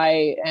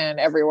Spotify and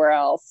everywhere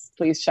else.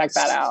 Please check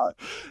that out.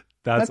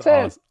 That's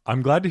awesome.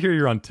 I'm glad to hear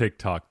you're on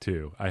TikTok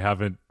too. I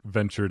haven't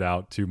ventured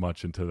out too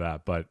much into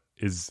that, but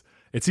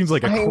it seems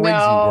like a crazy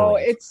world.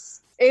 It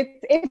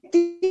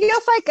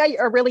feels like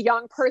a really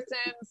young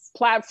person's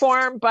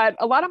platform, but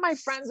a lot of my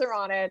friends are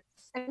on it.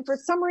 And for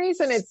some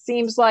reason, it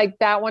seems like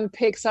that one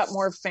picks up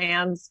more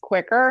fans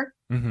quicker.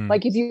 Mm-hmm.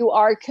 Like if you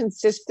are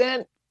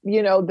consistent,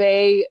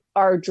 they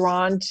are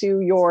drawn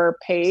to your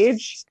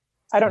page.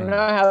 I don't know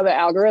how the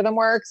algorithm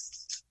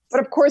works. But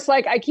of course,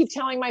 like I keep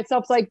telling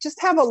myself, like,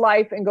 just have a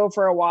life and go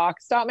for a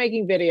walk. Stop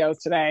making videos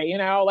today,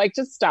 like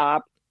just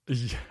stop.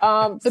 Yes.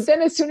 But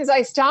then as soon as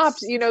I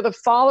stopped, the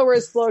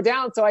followers slow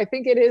down. So I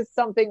think it is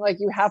something like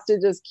you have to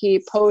just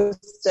keep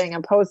posting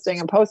and posting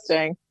and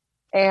posting.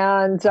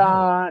 And,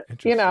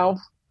 Interesting.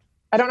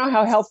 I don't know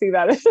how healthy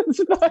that is,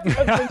 but that's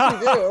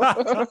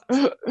what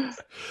you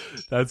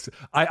do.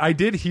 I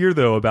did hear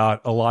though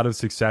about a lot of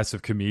success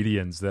of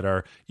comedians that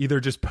are either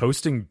just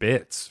posting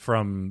bits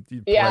from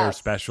player Yes.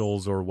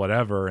 specials or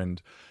whatever,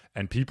 and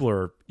people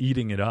are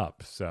eating it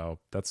up. So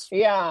that's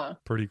Yeah.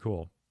 pretty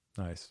cool.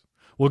 Nice.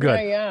 Well, good.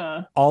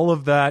 Yeah. All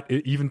of that,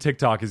 even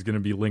TikTok is going to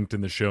be linked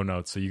in the show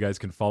notes, so you guys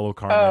can follow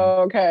Carmen,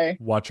 Oh, okay.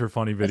 watch her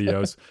funny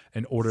videos,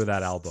 and order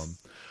that album.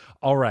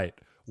 All right.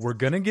 We're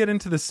going to get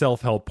into the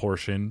self-help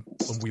portion.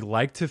 We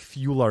like to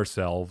fuel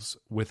ourselves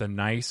with a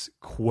nice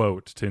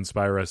quote to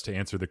inspire us to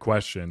answer the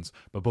questions.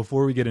 But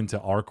before we get into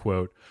our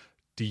quote,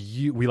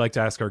 we like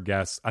to ask our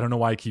guests, I don't know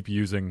why I keep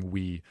using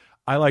we.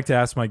 I like to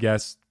ask my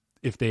guests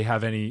if they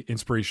have any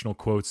inspirational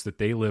quotes that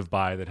they live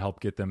by that help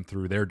get them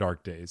through their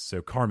dark days.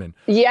 So Carmen.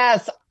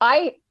 Yes.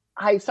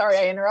 Sorry,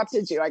 I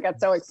interrupted you. I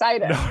got so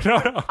excited.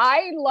 No.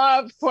 I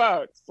love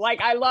quotes.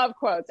 I love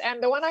quotes.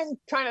 And the one I'm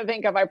trying to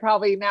think of, I'm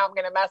going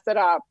to mess it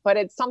up, but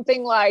it's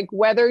something like,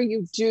 whether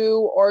you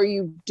do or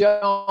you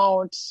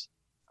don't.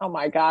 Oh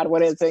my God,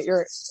 what is it?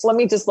 Let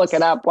me just look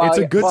it up. It's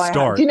a good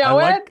start. Do you know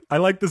it? I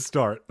like the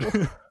start.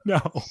 No.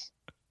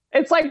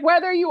 It's like,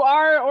 whether you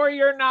are or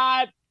you're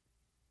not,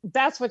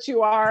 that's what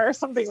you are, or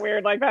something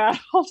weird like that.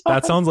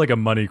 That sounds like a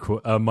money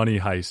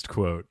heist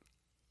quote.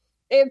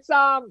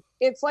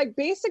 It's like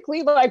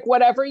basically like,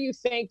 whatever you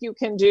think you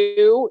can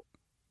do,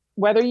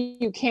 whether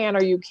you can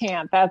or you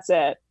can't. That's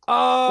it.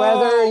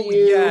 Oh,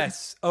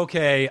 yes.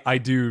 Okay, I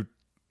do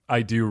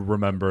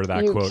remember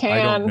that quote. Can.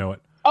 I don't know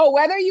it. Oh,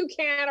 whether you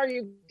can or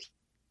you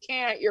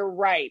can't, you're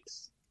right.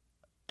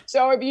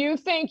 So if you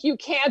think you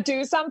can't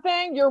do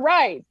something, you're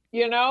right.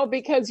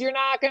 Because you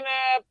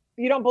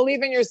don't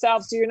believe in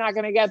yourself, so you're not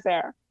gonna get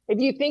there. If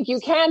you think you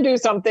can do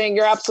something,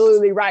 you're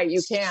absolutely right.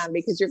 You can,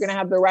 because you're going to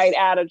have the right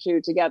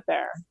attitude to get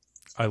there.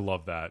 I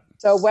love that.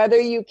 So whether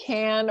you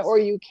can or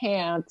you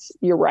can't,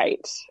 you're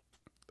right.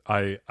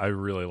 I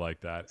really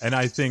like that. And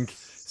I think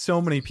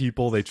so many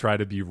people, they try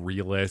to be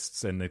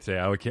realists and they say,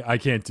 oh, I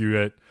can't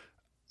do it.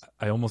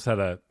 I almost had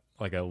a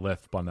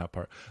lisp on that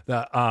part.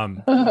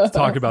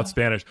 Talk about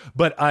Spanish.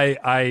 But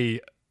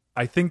I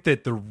think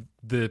that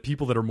the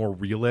people that are more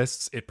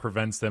realists, it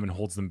prevents them and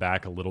holds them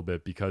back a little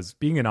bit, because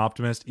being an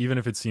optimist, even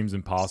if it seems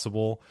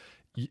impossible,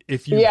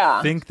 if you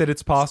think that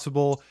it's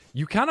possible,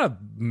 you kind of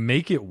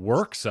make it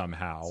work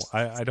somehow.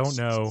 I don't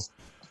know.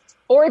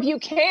 Or if you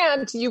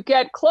can't, you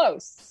get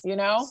close,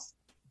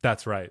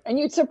 That's right. And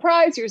you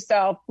surprise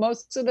yourself.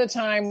 Most of the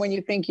time when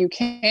you think you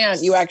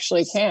can't, you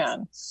actually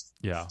can.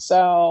 Yeah.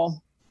 So,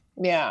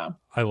 yeah.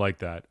 I like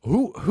that.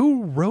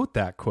 Who wrote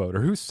that quote,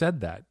 or who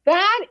said that?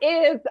 That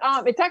is,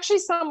 it's actually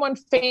someone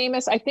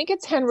famous. I think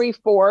it's Henry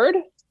Ford.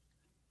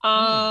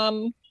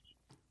 Yeah,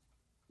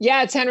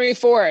 it's Henry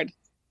Ford.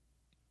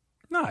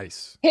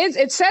 Nice.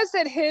 It says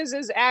that his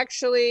is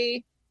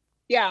actually,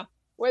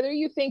 whether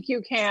you think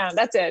you can,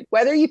 that's it.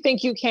 Whether you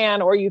think you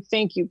can or you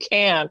think you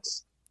can't,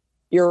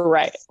 you're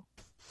right.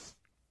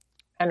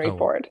 Henry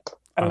Ford.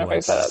 I don't know if I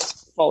said it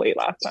fully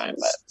last time,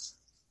 but.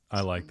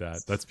 I like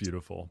that. That's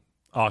beautiful.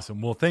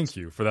 Awesome. Well, thank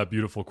you for that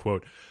beautiful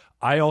quote.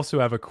 I also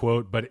have a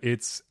quote, but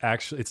it's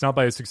not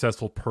by a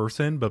successful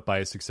person, but by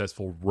a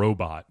successful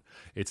robot.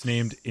 It's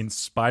named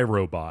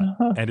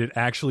Inspirobot, and it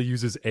actually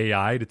uses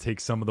AI to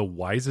take some of the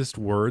wisest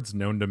words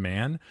known to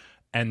man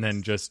and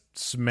then just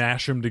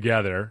smash them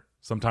together,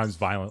 sometimes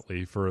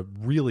violently, for a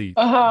really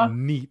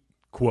neat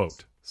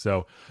quote.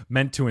 So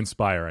meant to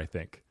inspire, I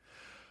think.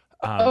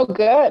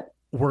 Good.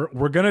 We're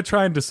going to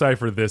try and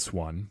decipher this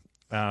one.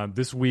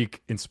 This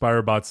week,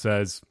 Inspirobot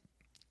says,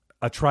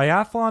 a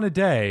triathlon a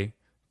day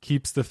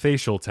keeps the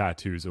facial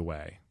tattoos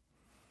away.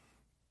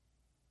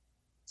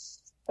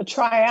 A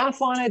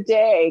triathlon a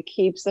day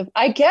keeps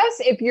I guess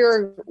if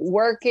you're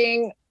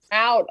working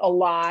out a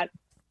lot,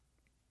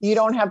 you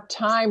don't have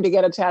time to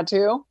get a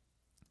tattoo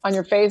on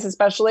your face,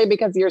 especially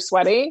because you're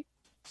sweaty.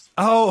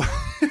 Oh,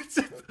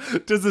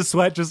 does the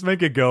sweat just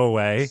make it go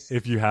away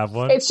if you have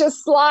one? It's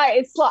just slime.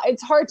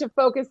 It's hard to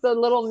focus the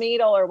little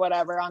needle or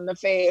whatever on the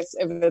face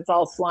if it's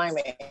all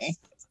slimy.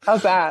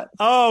 How's that?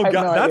 Oh,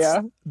 God,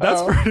 no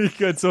that's pretty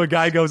good. So a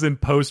guy goes in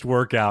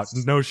post-workout,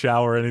 no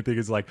shower or anything.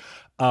 Is like,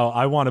 oh,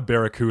 I want a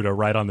barracuda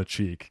right on the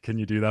cheek. Can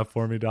you do that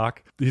for me,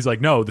 Doc? He's like,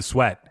 no, the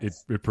sweat, it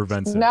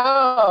prevents it.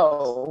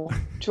 No,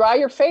 dry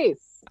your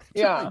face.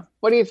 Yeah.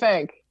 What do you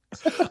think?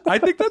 I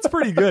think that's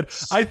pretty good.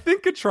 I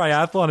think a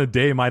triathlon a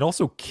day might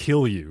also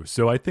kill you.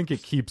 So I think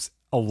it keeps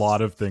a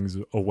lot of things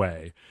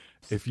away.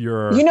 If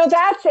you're...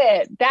 that's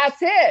it. That's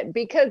it.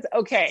 Because,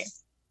 okay,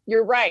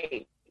 you're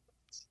right.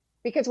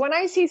 Because when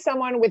I see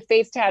someone with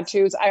face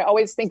tattoos, I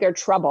always think they're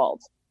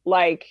troubled.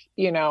 Like,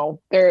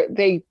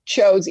 they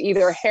chose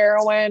either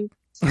heroin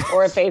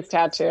or a face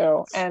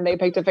tattoo, and they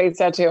picked a face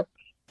tattoo.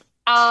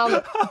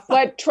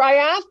 But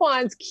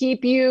triathlons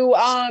keep your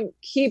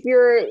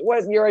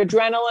adrenaline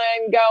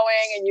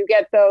going, and you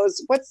get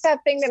those. What's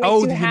that thing that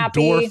makes you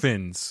happy?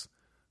 Endorphins.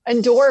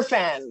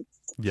 endorphins.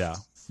 Yeah.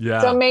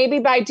 Yeah. So maybe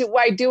by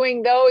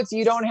doing those,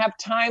 you don't have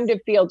time to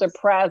feel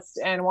depressed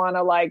and want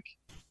to like,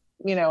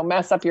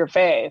 mess up your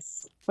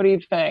face. What do you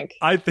think?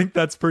 I think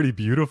that's pretty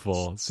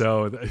beautiful.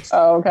 So,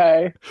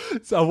 okay.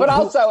 So, but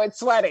also it's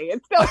sweaty.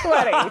 It's still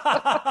sweaty.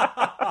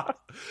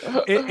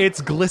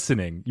 It's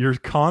glistening. You're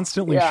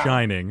constantly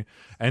shining.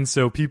 And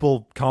so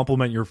people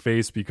compliment your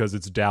face because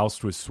it's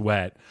doused with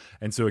sweat.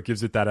 And so it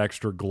gives it that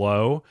extra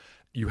glow.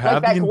 You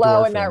have like that the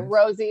glow and endorphins. that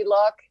rosy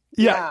look.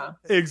 Yeah,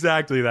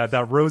 exactly.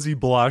 That rosy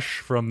blush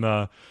from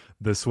the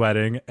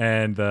sweating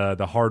and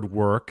the hard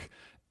work.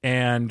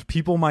 And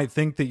people might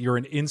think that you're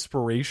an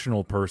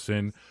inspirational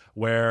person,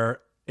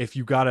 where if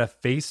you got a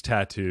face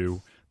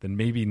tattoo, then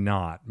maybe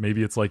not.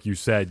 Maybe it's like you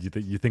said,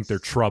 you think they're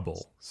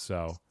trouble.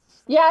 So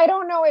yeah, I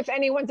don't know if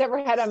anyone's ever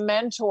had a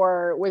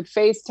mentor with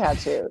face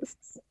tattoos.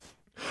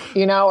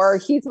 Or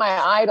he's my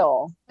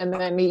idol. And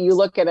then you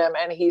look at him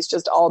and he's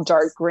just all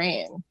dark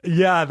green.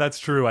 Yeah, that's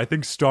true. I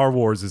think Star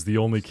Wars is the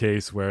only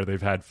case where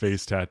they've had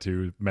face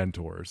tattoo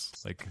mentors.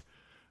 Like,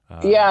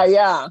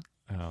 yeah.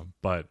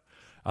 But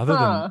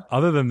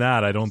other than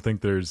that, I don't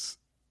think there's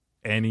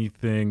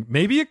anything.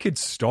 Maybe it could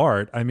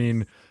start. I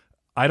mean,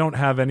 I don't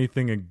have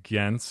anything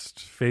against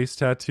face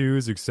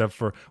tattoos except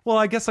for, well,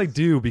 I guess I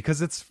do, because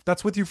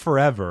that's with you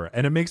forever.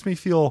 And it makes me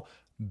feel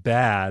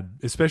bad,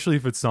 especially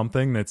if it's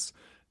something that's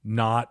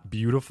not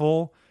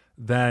beautiful,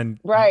 then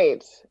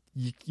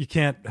you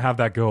can't have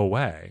that go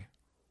away.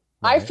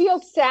 Right? I feel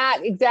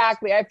sad.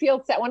 Exactly. I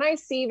feel sad when I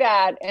see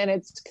that and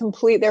it's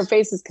complete, their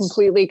face is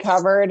completely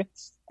covered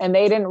and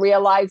they didn't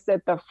realize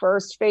that the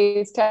first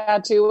face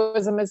tattoo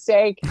was a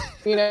mistake,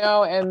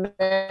 and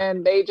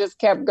then they just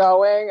kept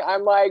going.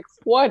 I'm like,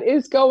 what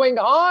is going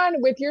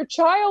on with your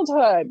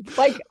childhood?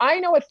 Like, I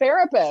know a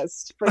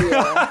therapist for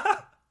you.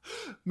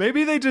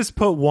 Maybe they just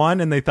put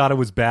one and they thought it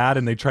was bad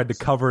and they tried to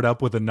cover it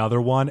up with another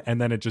one, and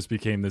then it just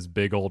became this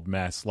big old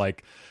mess,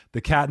 like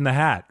the Cat in the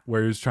Hat,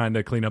 where he was trying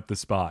to clean up the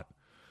spot.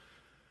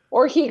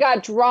 Or he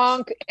got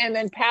drunk and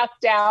then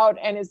passed out,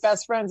 and his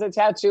best friend's a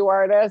tattoo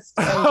artist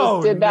and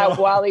just did that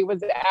while he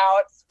was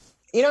out.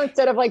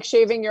 Instead of like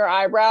shaving your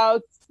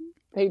eyebrows,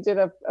 they did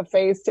a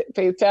face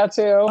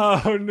tattoo.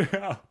 Oh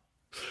no.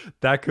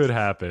 That could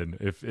happen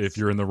if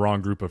you're in the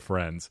wrong group of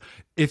friends.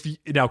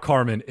 Now,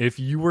 Carmen, if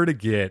you were to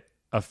get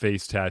a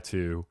face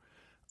tattoo,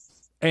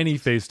 any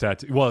face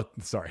tattoo, well,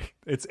 sorry,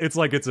 it's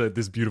like it's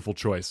this beautiful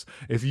choice.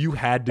 If you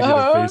had to get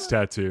a face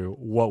tattoo,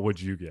 what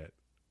would you get?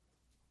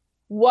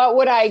 What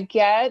would I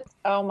get?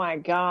 Oh my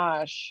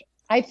gosh.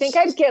 I think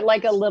I'd get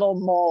like a little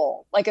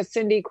mole, like a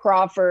Cindy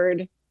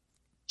Crawford,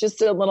 just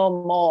a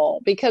little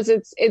mole, because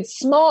it's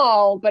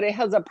small, but it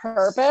has a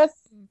purpose.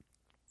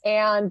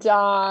 And,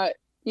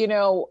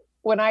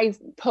 when I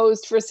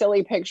posed for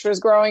silly pictures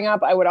growing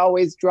up, I would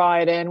always draw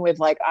it in with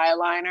like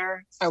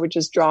eyeliner. I would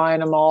just draw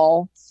in a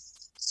mole.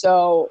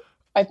 So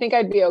I think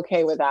I'd be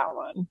okay with that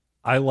one.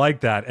 I like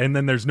that. And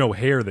then there's no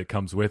hair that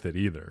comes with it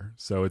either.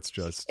 So it's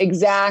just.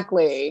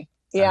 Exactly.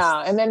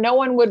 Yeah. And then no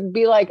one would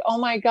be like, oh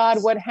my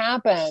God, what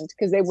happened?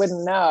 Because they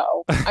wouldn't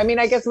know. I mean,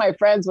 I guess my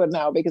friends would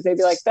know because they'd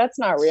be like, that's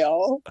not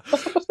real.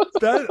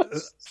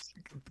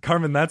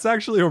 Carmen, that's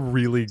actually a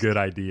really good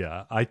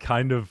idea.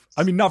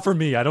 Not for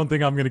me. I don't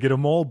think I'm going to get a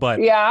mole,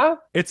 but yeah,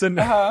 it's I'm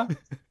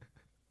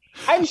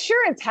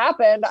sure it's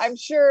happened. I'm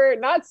sure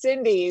not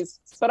Cindy's,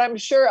 but I'm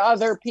sure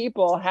other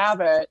people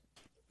have it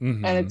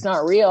and it's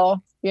not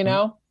real,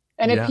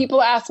 And if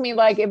people ask me,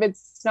 like, if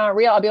it's not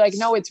real, I'll be like,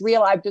 no, it's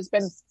real. I've just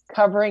been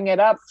covering it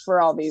up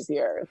for all these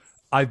years.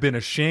 I've been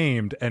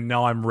ashamed and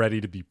now I'm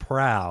ready to be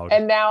proud.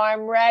 And now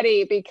I'm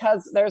ready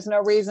because there's no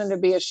reason to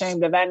be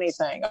ashamed of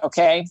anything.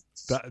 Okay.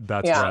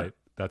 That's right.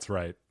 That's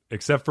right.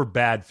 Except for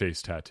bad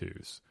face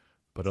tattoos.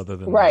 But other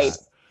than that,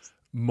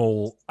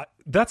 mole,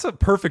 that's a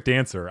perfect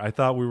answer. I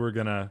thought we were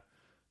going to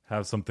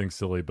have something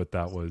silly, but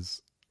that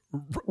was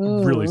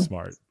really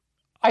smart.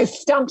 I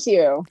stumped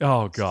you.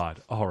 Oh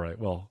God. All right.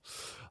 Well,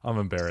 I'm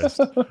embarrassed.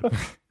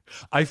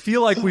 I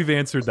feel like we've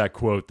answered that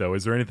quote though.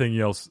 Is there anything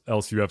else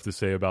you have to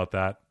say about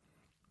that?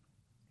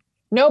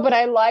 No, but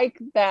I like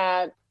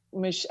that.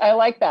 I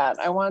like that.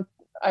 I want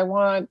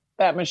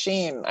that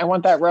machine. I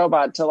want that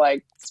robot to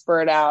like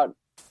spurt out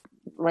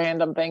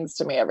random things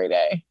to me every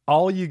day.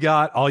 All you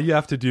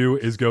have to do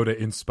is go to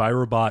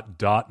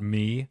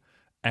inspirobot.me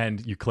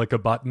and you click a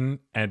button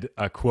and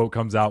a quote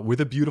comes out with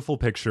a beautiful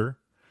picture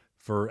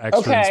for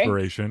extra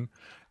inspiration.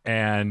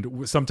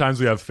 And sometimes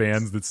we have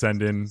fans that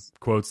send in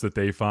quotes that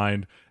they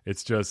find.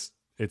 It's just,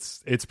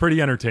 it's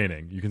pretty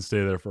entertaining. You can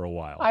stay there for a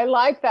while. I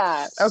like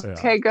that.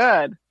 Okay,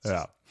 good.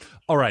 Yeah.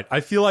 All right.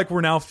 I feel like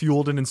we're now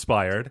fueled and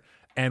inspired,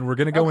 and we're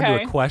going to go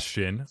into a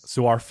question.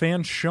 So our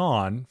fan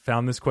Sean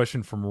found this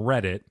question from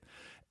Reddit,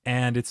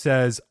 and it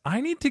says,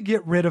 I need to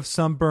get rid of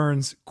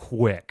sunburns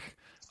quick.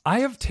 I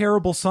have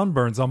terrible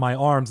sunburns on my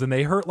arms and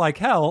they hurt like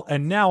hell,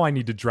 and now I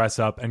need to dress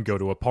up and go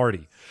to a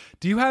party.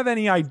 Do you have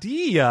any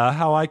idea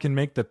how I can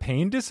make the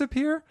pain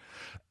disappear?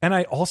 And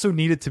I also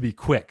need it to be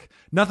quick.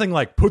 Nothing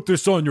like put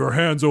this on your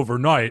hands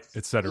overnight,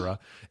 etc.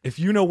 If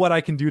you know what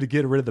I can do to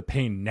get rid of the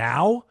pain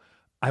now,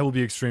 I will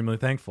be extremely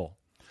thankful.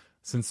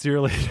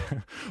 Sincerely,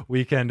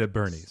 Weekend at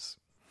Bernie's.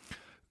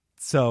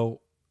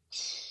 So,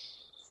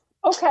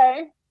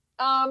 Okay.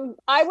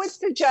 I would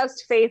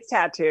suggest face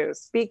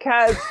tattoos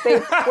because they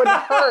would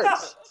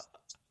hurt.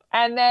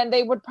 And then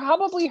they would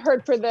probably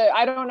hurt for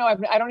I don't know,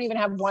 I don't even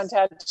have one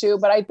tattoo,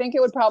 but I think it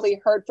would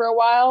probably hurt for a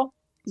while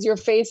because your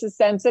face is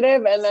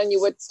sensitive, and then you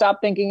would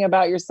stop thinking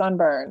about your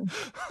sunburn.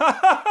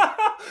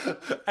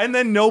 And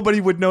then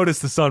nobody would notice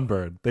the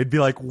sunburn. They'd be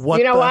like, what?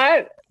 You know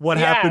what? What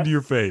happened to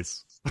your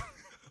face?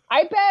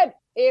 I bet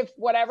if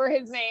whatever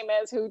his name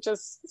is, who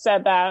just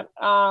said that,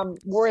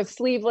 wore a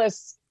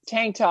sleeveless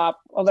tank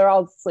top. Well, they're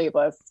all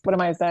sleeveless. What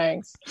am I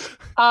saying?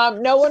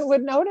 No one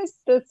would notice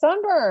the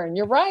sunburn.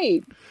 You're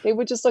right. They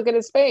would just look at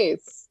his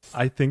face.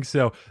 I think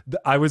so.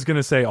 I was going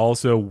to say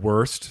also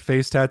worst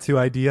face tattoo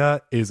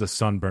idea is a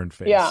sunburned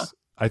face. Yeah.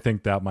 I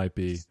think that might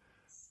be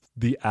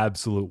the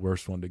absolute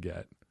worst one to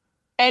get.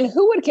 And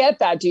who would get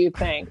that, do you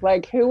think?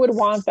 Like, who would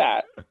want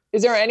that?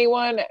 Is there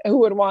anyone who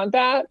would want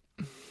that?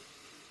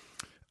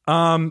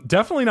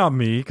 Definitely not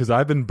me, because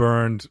I've been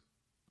burned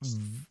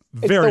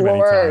very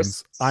many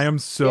times. I am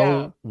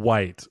so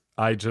white.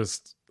 I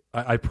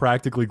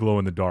practically glow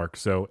in the dark.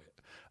 So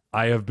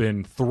I have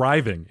been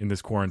thriving in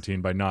this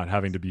quarantine by not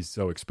having to be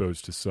so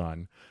exposed to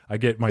sun. I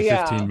get my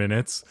 15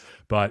 minutes,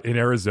 but in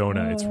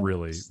Arizona, it's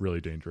really,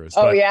 really dangerous.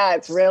 Oh, yeah,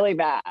 it's really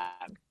bad.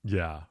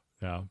 Yeah,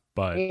 yeah.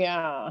 But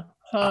yeah.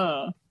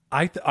 Huh.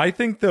 I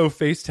think, though,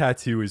 face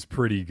tattoo is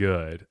pretty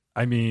good.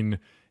 I mean,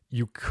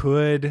 you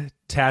could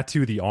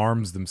tattoo the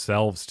arms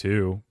themselves,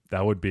 too.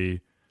 That would be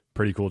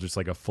pretty cool, just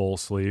like a full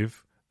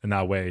sleeve. And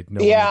that way,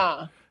 no one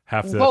would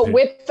have to... But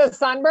with the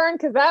sunburn?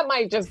 Because that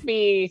might just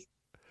be...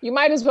 You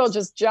might as well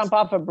just jump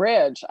off a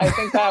bridge. I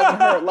think that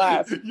would hurt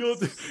less.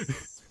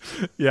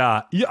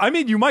 Yeah. I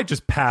mean, you might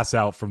just pass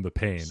out from the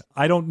pain.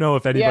 I don't know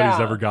if anybody's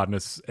ever gotten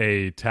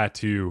a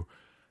tattoo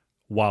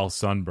while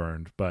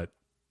sunburned, but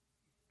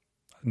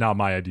not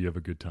my idea of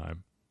a good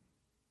time.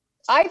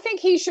 I think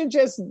he should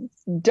just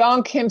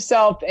dunk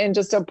himself in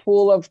just a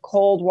pool of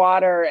cold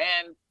water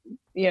and,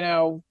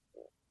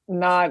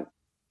 not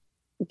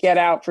get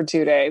out for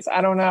 2 days.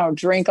 I don't know.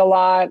 Drink a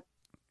lot.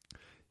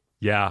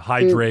 Yeah.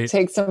 Hydrate.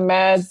 Take some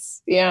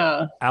meds.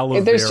 Yeah. Aloe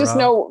There's vera. just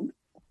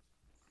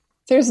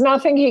there's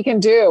nothing he can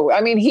do.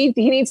 I mean, he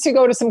needs to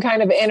go to some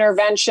kind of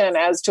intervention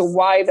as to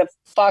why the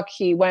fuck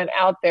he went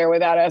out there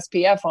without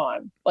SPF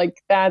on.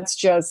 Like, that's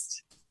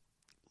just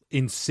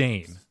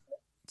insane.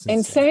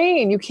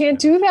 Insane. You can't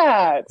do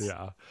that.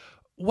 Yeah.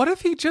 What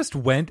if he just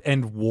went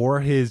and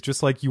wore his,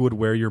 just like you would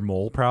wear your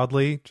mole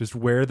proudly, just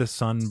wear the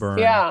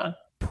sunburn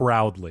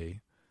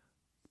proudly,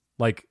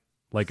 like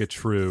a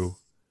true...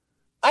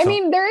 I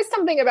mean, there is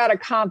something about a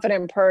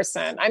confident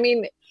person. I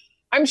mean,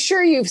 I'm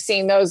sure you've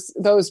seen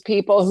those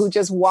people who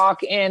just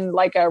walk in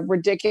like a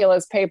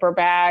ridiculous paper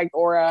bag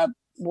or a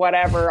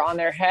whatever on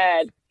their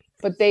head,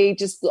 but they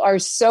just are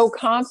so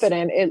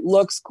confident it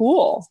looks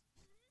cool.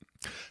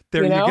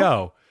 There you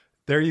go.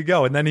 There you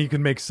go. And then you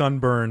can make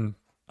sunburn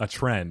a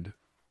trend.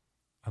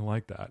 I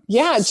like that.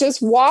 Yeah,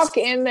 just walk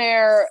in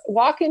there,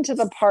 walk into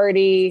the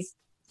party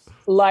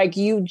like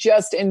you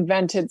just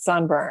invented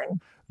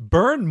sunburn.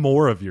 Burn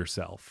more of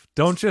yourself.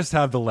 Don't just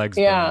have the legs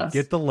burn.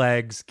 Get the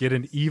legs, get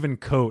an even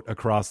coat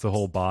across the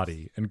whole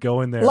body and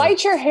go in there.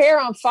 Light your hair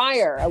on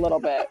fire a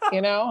little bit,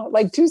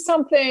 like do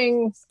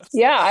something.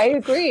 Yeah, I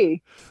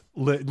agree.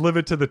 Live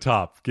it to the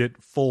top. Get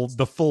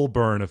the full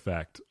burn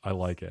effect. I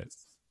like it.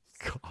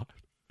 God.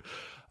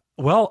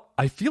 Well,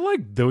 I feel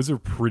like those are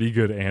pretty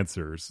good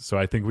answers, so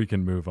I think we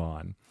can move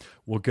on.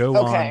 We'll go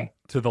on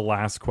to the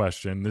last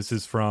question. This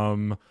is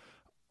from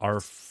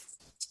our...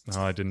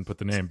 I didn't put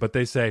the name, but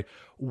they say,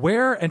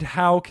 where and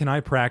how can I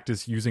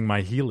practice using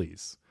my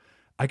Heelys?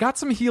 I got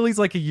some Heelys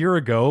like a year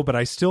ago, but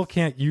I still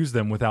can't use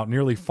them without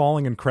nearly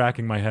falling and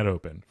cracking my head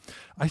open.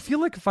 I feel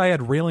like if I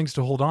had railings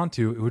to hold on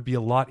to, it would be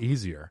a lot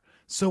easier.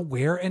 So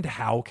where and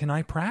how can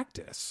I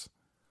practice?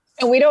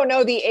 And we don't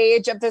know the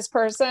age of this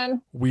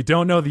person? We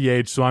don't know the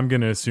age, so I'm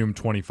going to assume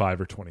 25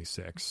 or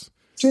 26.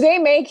 Do they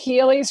make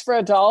Heelys for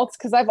adults?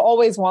 Because I've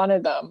always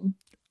wanted them.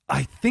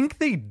 I think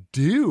they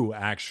do,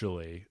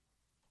 actually.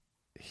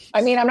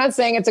 I mean, I'm not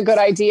saying it's a good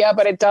idea,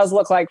 but it does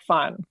look like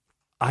fun.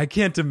 I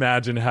can't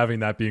imagine having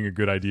that being a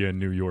good idea in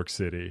New York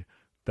City.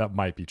 That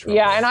might be trouble.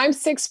 Yeah, and I'm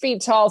 6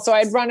 feet tall, so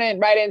I'd run it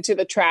right into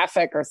the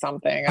traffic or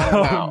something. I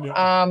don't know.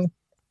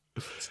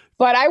 No.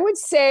 But I would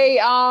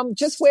say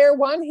just wear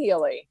one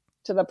Heely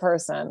to the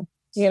person,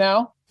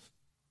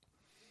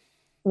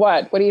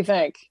 What do you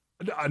think?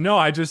 No,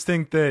 I just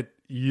think that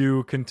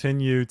you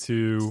continue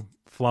to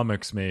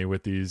flummox me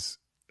with these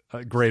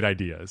great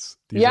ideas.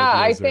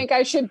 I think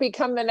I should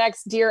become the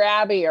next Dear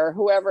Abby or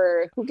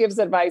who gives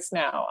advice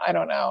now. I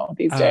don't know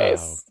these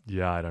days.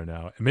 Yeah, I don't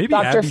know. Maybe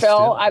Dr. Abby Phil.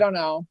 Still. I don't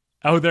know.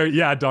 Oh, there.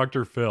 Yeah,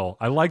 Dr. Phil.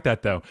 I like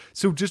that though.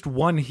 So just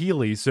one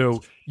Heely.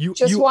 So you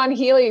one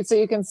Heely, so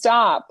you can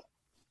stop.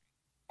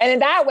 And in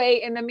that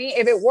way,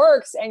 if it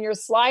works and you're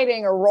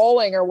sliding or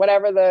rolling or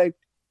whatever the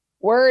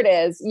word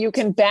is, you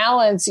can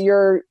balance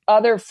your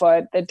other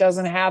foot that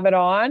doesn't have it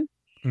on.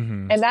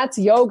 Mm-hmm. And that's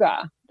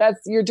yoga.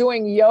 You're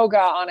doing yoga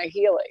on a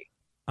Heely.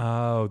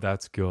 Oh,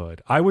 that's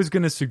good. I was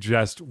going to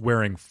suggest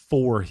wearing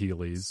 4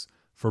 Heelys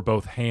for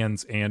both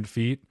hands and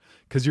feet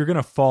because you're going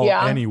to fall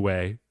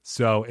anyway.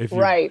 So if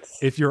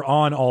you're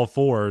on all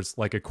 4s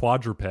like a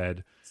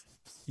quadruped,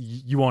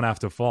 you won't have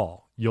to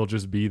fall. You'll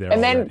just be there.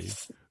 And already. Then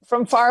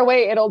from far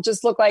away, it'll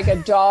just look like a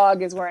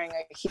dog is wearing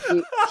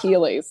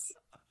Heelys,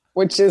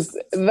 which is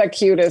the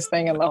cutest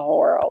thing in the whole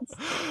world.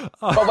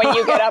 But when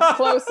you get up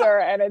closer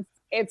and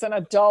it's an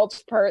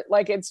adult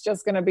like it's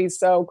just going to be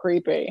so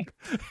creepy.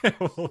 It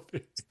will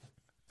be.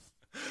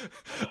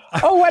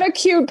 Oh, what a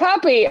cute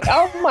puppy.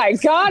 Oh my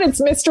God, it's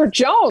Mr.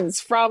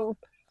 Jones from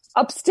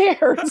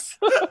upstairs.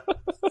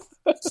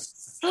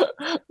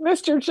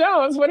 Mr.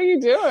 Jones, what are you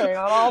doing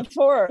on all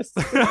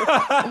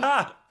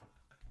 4s?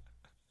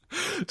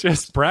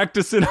 Just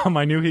practicing on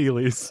my new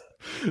Heelys.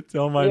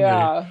 Don't mind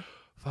me.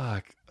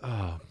 Fuck.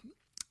 Oh.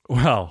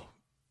 Well,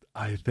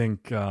 I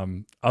think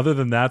other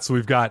than that, so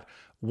we've got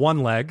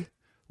 1 leg.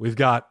 We've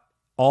got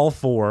all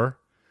 4.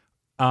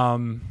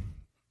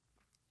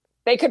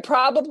 They could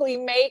probably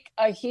make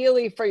a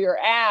Heely for your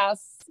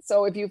ass.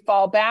 So if you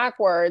fall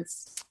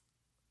backwards,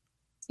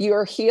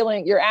 you're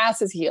healing. Your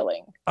ass is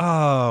healing.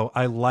 Oh,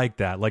 I like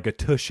that. Like a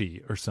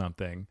tushy or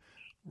something.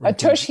 A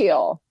tush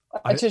heel.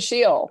 A tush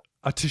heel.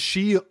 A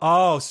tushil.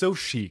 Oh, so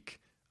chic.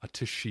 A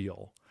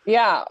tushil.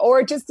 Yeah.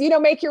 Or just,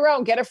 make your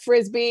own. Get a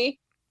Frisbee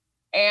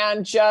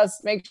and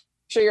just make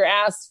sure your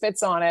ass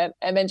fits on it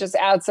and then just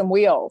add some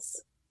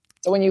wheels.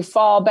 So when you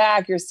fall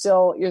back, you're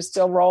still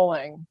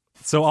rolling.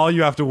 So all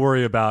you have to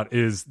worry about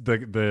is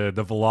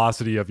the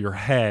velocity of your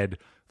head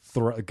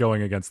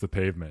going against the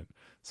pavement.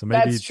 So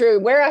maybe that's true.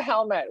 Wear a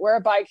helmet. Wear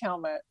a bike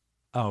helmet.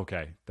 Oh,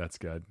 okay. That's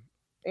good.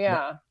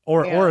 Yeah.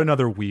 Or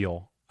another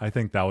wheel. I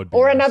think that would be.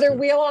 Or another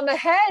wheel on the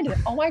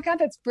head. Oh my God,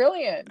 that's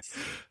brilliant.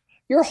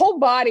 Your whole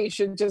body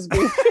should just be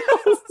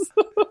wheels.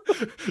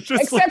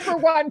 Except for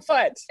 1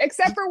 foot.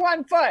 Except for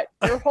 1 foot.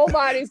 Your whole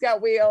body's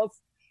got wheels.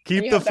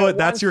 Keep the foot.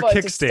 That's your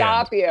kickstand.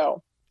 Stop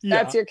you.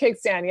 Yeah. That's your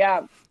kickstand.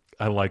 Yeah.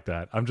 I like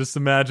that. I'm just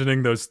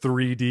imagining those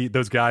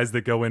guys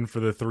that go in for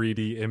the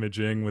 3D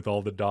imaging with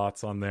all the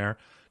dots on there.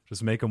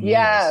 Just make them wheels.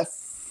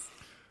 Yes.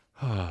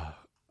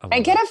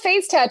 And get a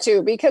face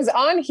tattoo because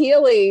on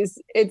Heelys,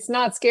 it's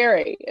not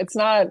scary. It's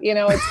not,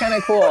 it's kind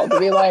of cool to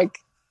be like,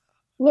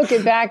 look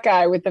at that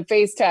guy with the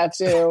face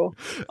tattoo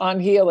on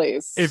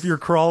Heelys. If you're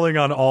crawling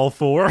on all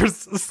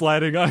 4s,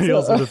 sliding on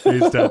heels with a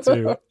face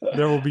tattoo,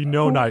 there will be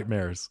no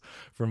nightmares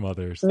from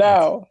others.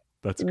 No.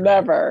 That's great.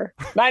 Never.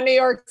 Not New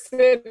York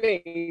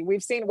City.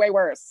 We've seen way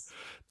worse.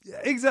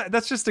 Exactly.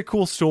 That's just a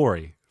cool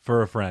story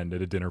for a friend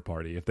at a dinner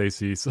party. If they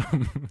see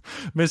some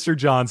Mr.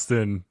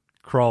 Johnston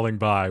crawling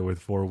by with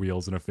 4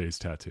 wheels and a face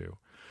tattoo.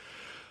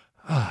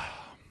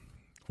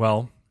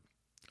 Well,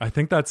 I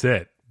think that's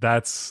it.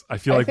 I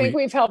think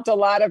we've helped a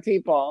lot of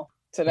people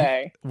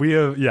today. We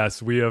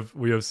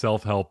have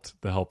self-helped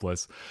the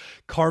helpless.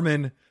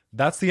 Carmen,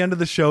 that's the end of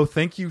the show.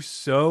 Thank you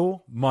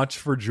so much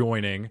for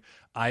joining.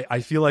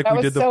 I feel like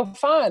we did so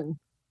fun.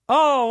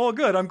 Oh, well,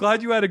 good. I'm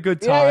glad you had a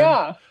good time.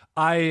 Yeah.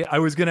 I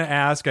was going to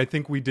ask, I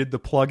think we did the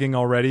plugging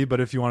already,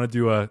 but if you want to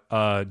do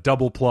a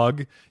double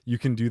plug, you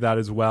can do that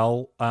as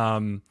well.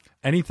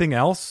 Anything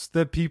else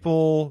that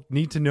people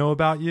need to know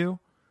about you?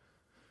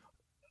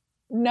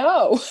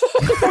 No.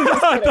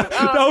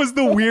 That was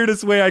the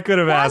weirdest way I could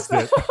have asked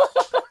it.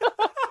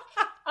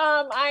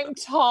 I'm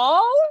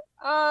tall.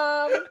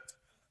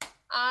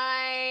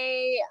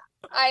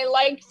 I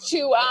like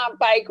to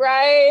bike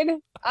ride.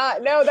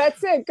 No,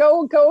 that's it.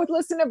 Go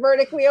listen to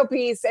Vertically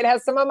Obese. It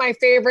has some of my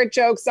favorite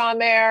jokes on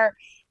there.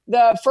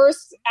 The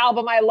first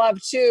album I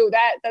loved too.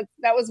 That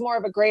was more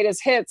of a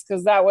greatest hits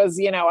because that was,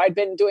 I'd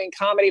been doing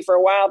comedy for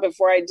a while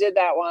before I did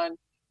that one.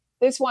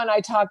 This one I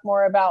talk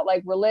more about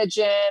like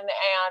religion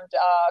and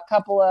a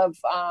couple of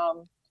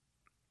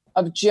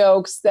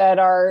jokes that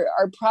are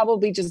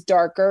probably just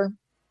darker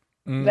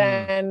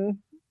than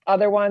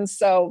other ones.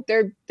 So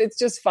it's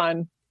just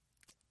fun.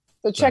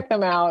 So check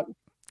them out.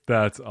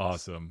 That's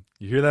awesome.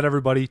 You hear that,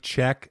 everybody?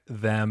 Check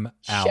them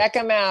out. Check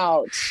them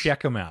out.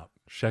 Check them out.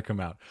 Check them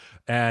out.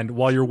 And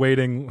while you're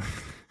waiting,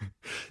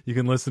 you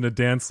can listen to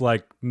Dance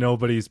Like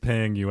Nobody's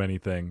Paying You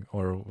Anything.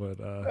 Or what?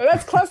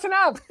 That's close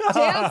enough. Dance,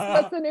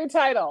 that's the new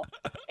title.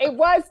 It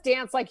was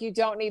Dance Like You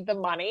Don't Need the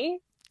Money.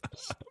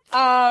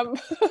 There's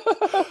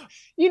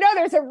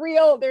a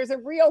real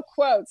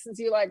quote, since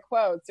you like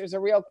quotes, there's a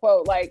real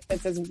quote like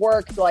that says,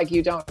 work like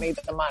you don't need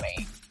the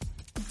money.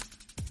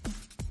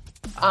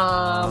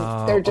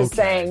 They're just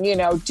saying,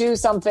 do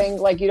something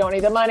like you don't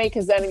need the money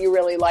because then you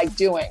really like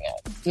doing it,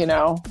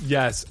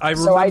 Yes, I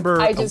remember.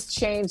 So I just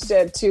changed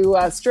it to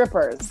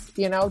strippers,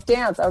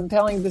 dance. I'm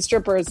telling the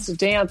strippers to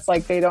dance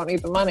like they don't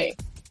need the money.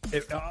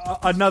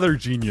 Another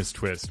genius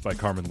twist by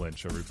Carmen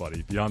Lynch,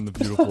 everybody. Beyond the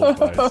beautiful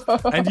advice.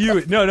 And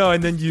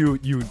then you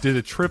did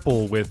a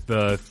triple with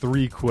the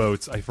 3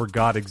 quotes. I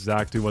forgot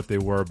exactly what they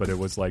were, but it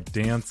was like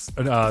dance.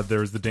 There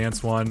was the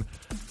dance one.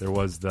 There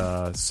was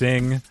the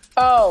sing.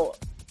 Oh,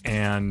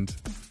 And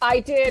I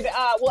did.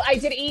 I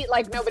did Eat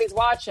Like Nobody's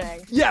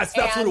Watching. Yes,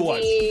 that's what And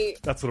it was.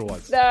 That's what it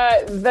was.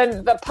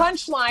 The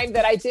punchline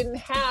that I didn't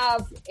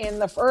have in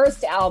the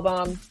first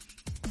album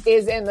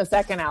is in the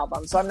second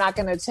album, so I'm not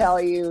going to tell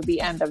you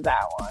the end of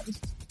that one.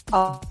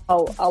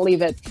 I'll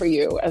leave it for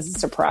you as a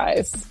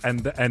surprise. And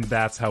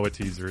that's how a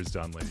teaser is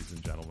done, ladies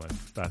and gentlemen.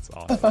 That's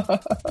awesome.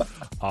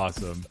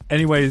 Awesome.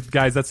 Anyway,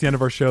 guys, that's the end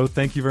of our show.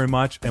 Thank you very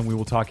much, and we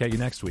will talk at you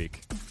next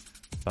week.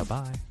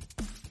 Bye-bye.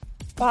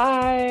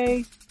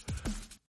 Bye.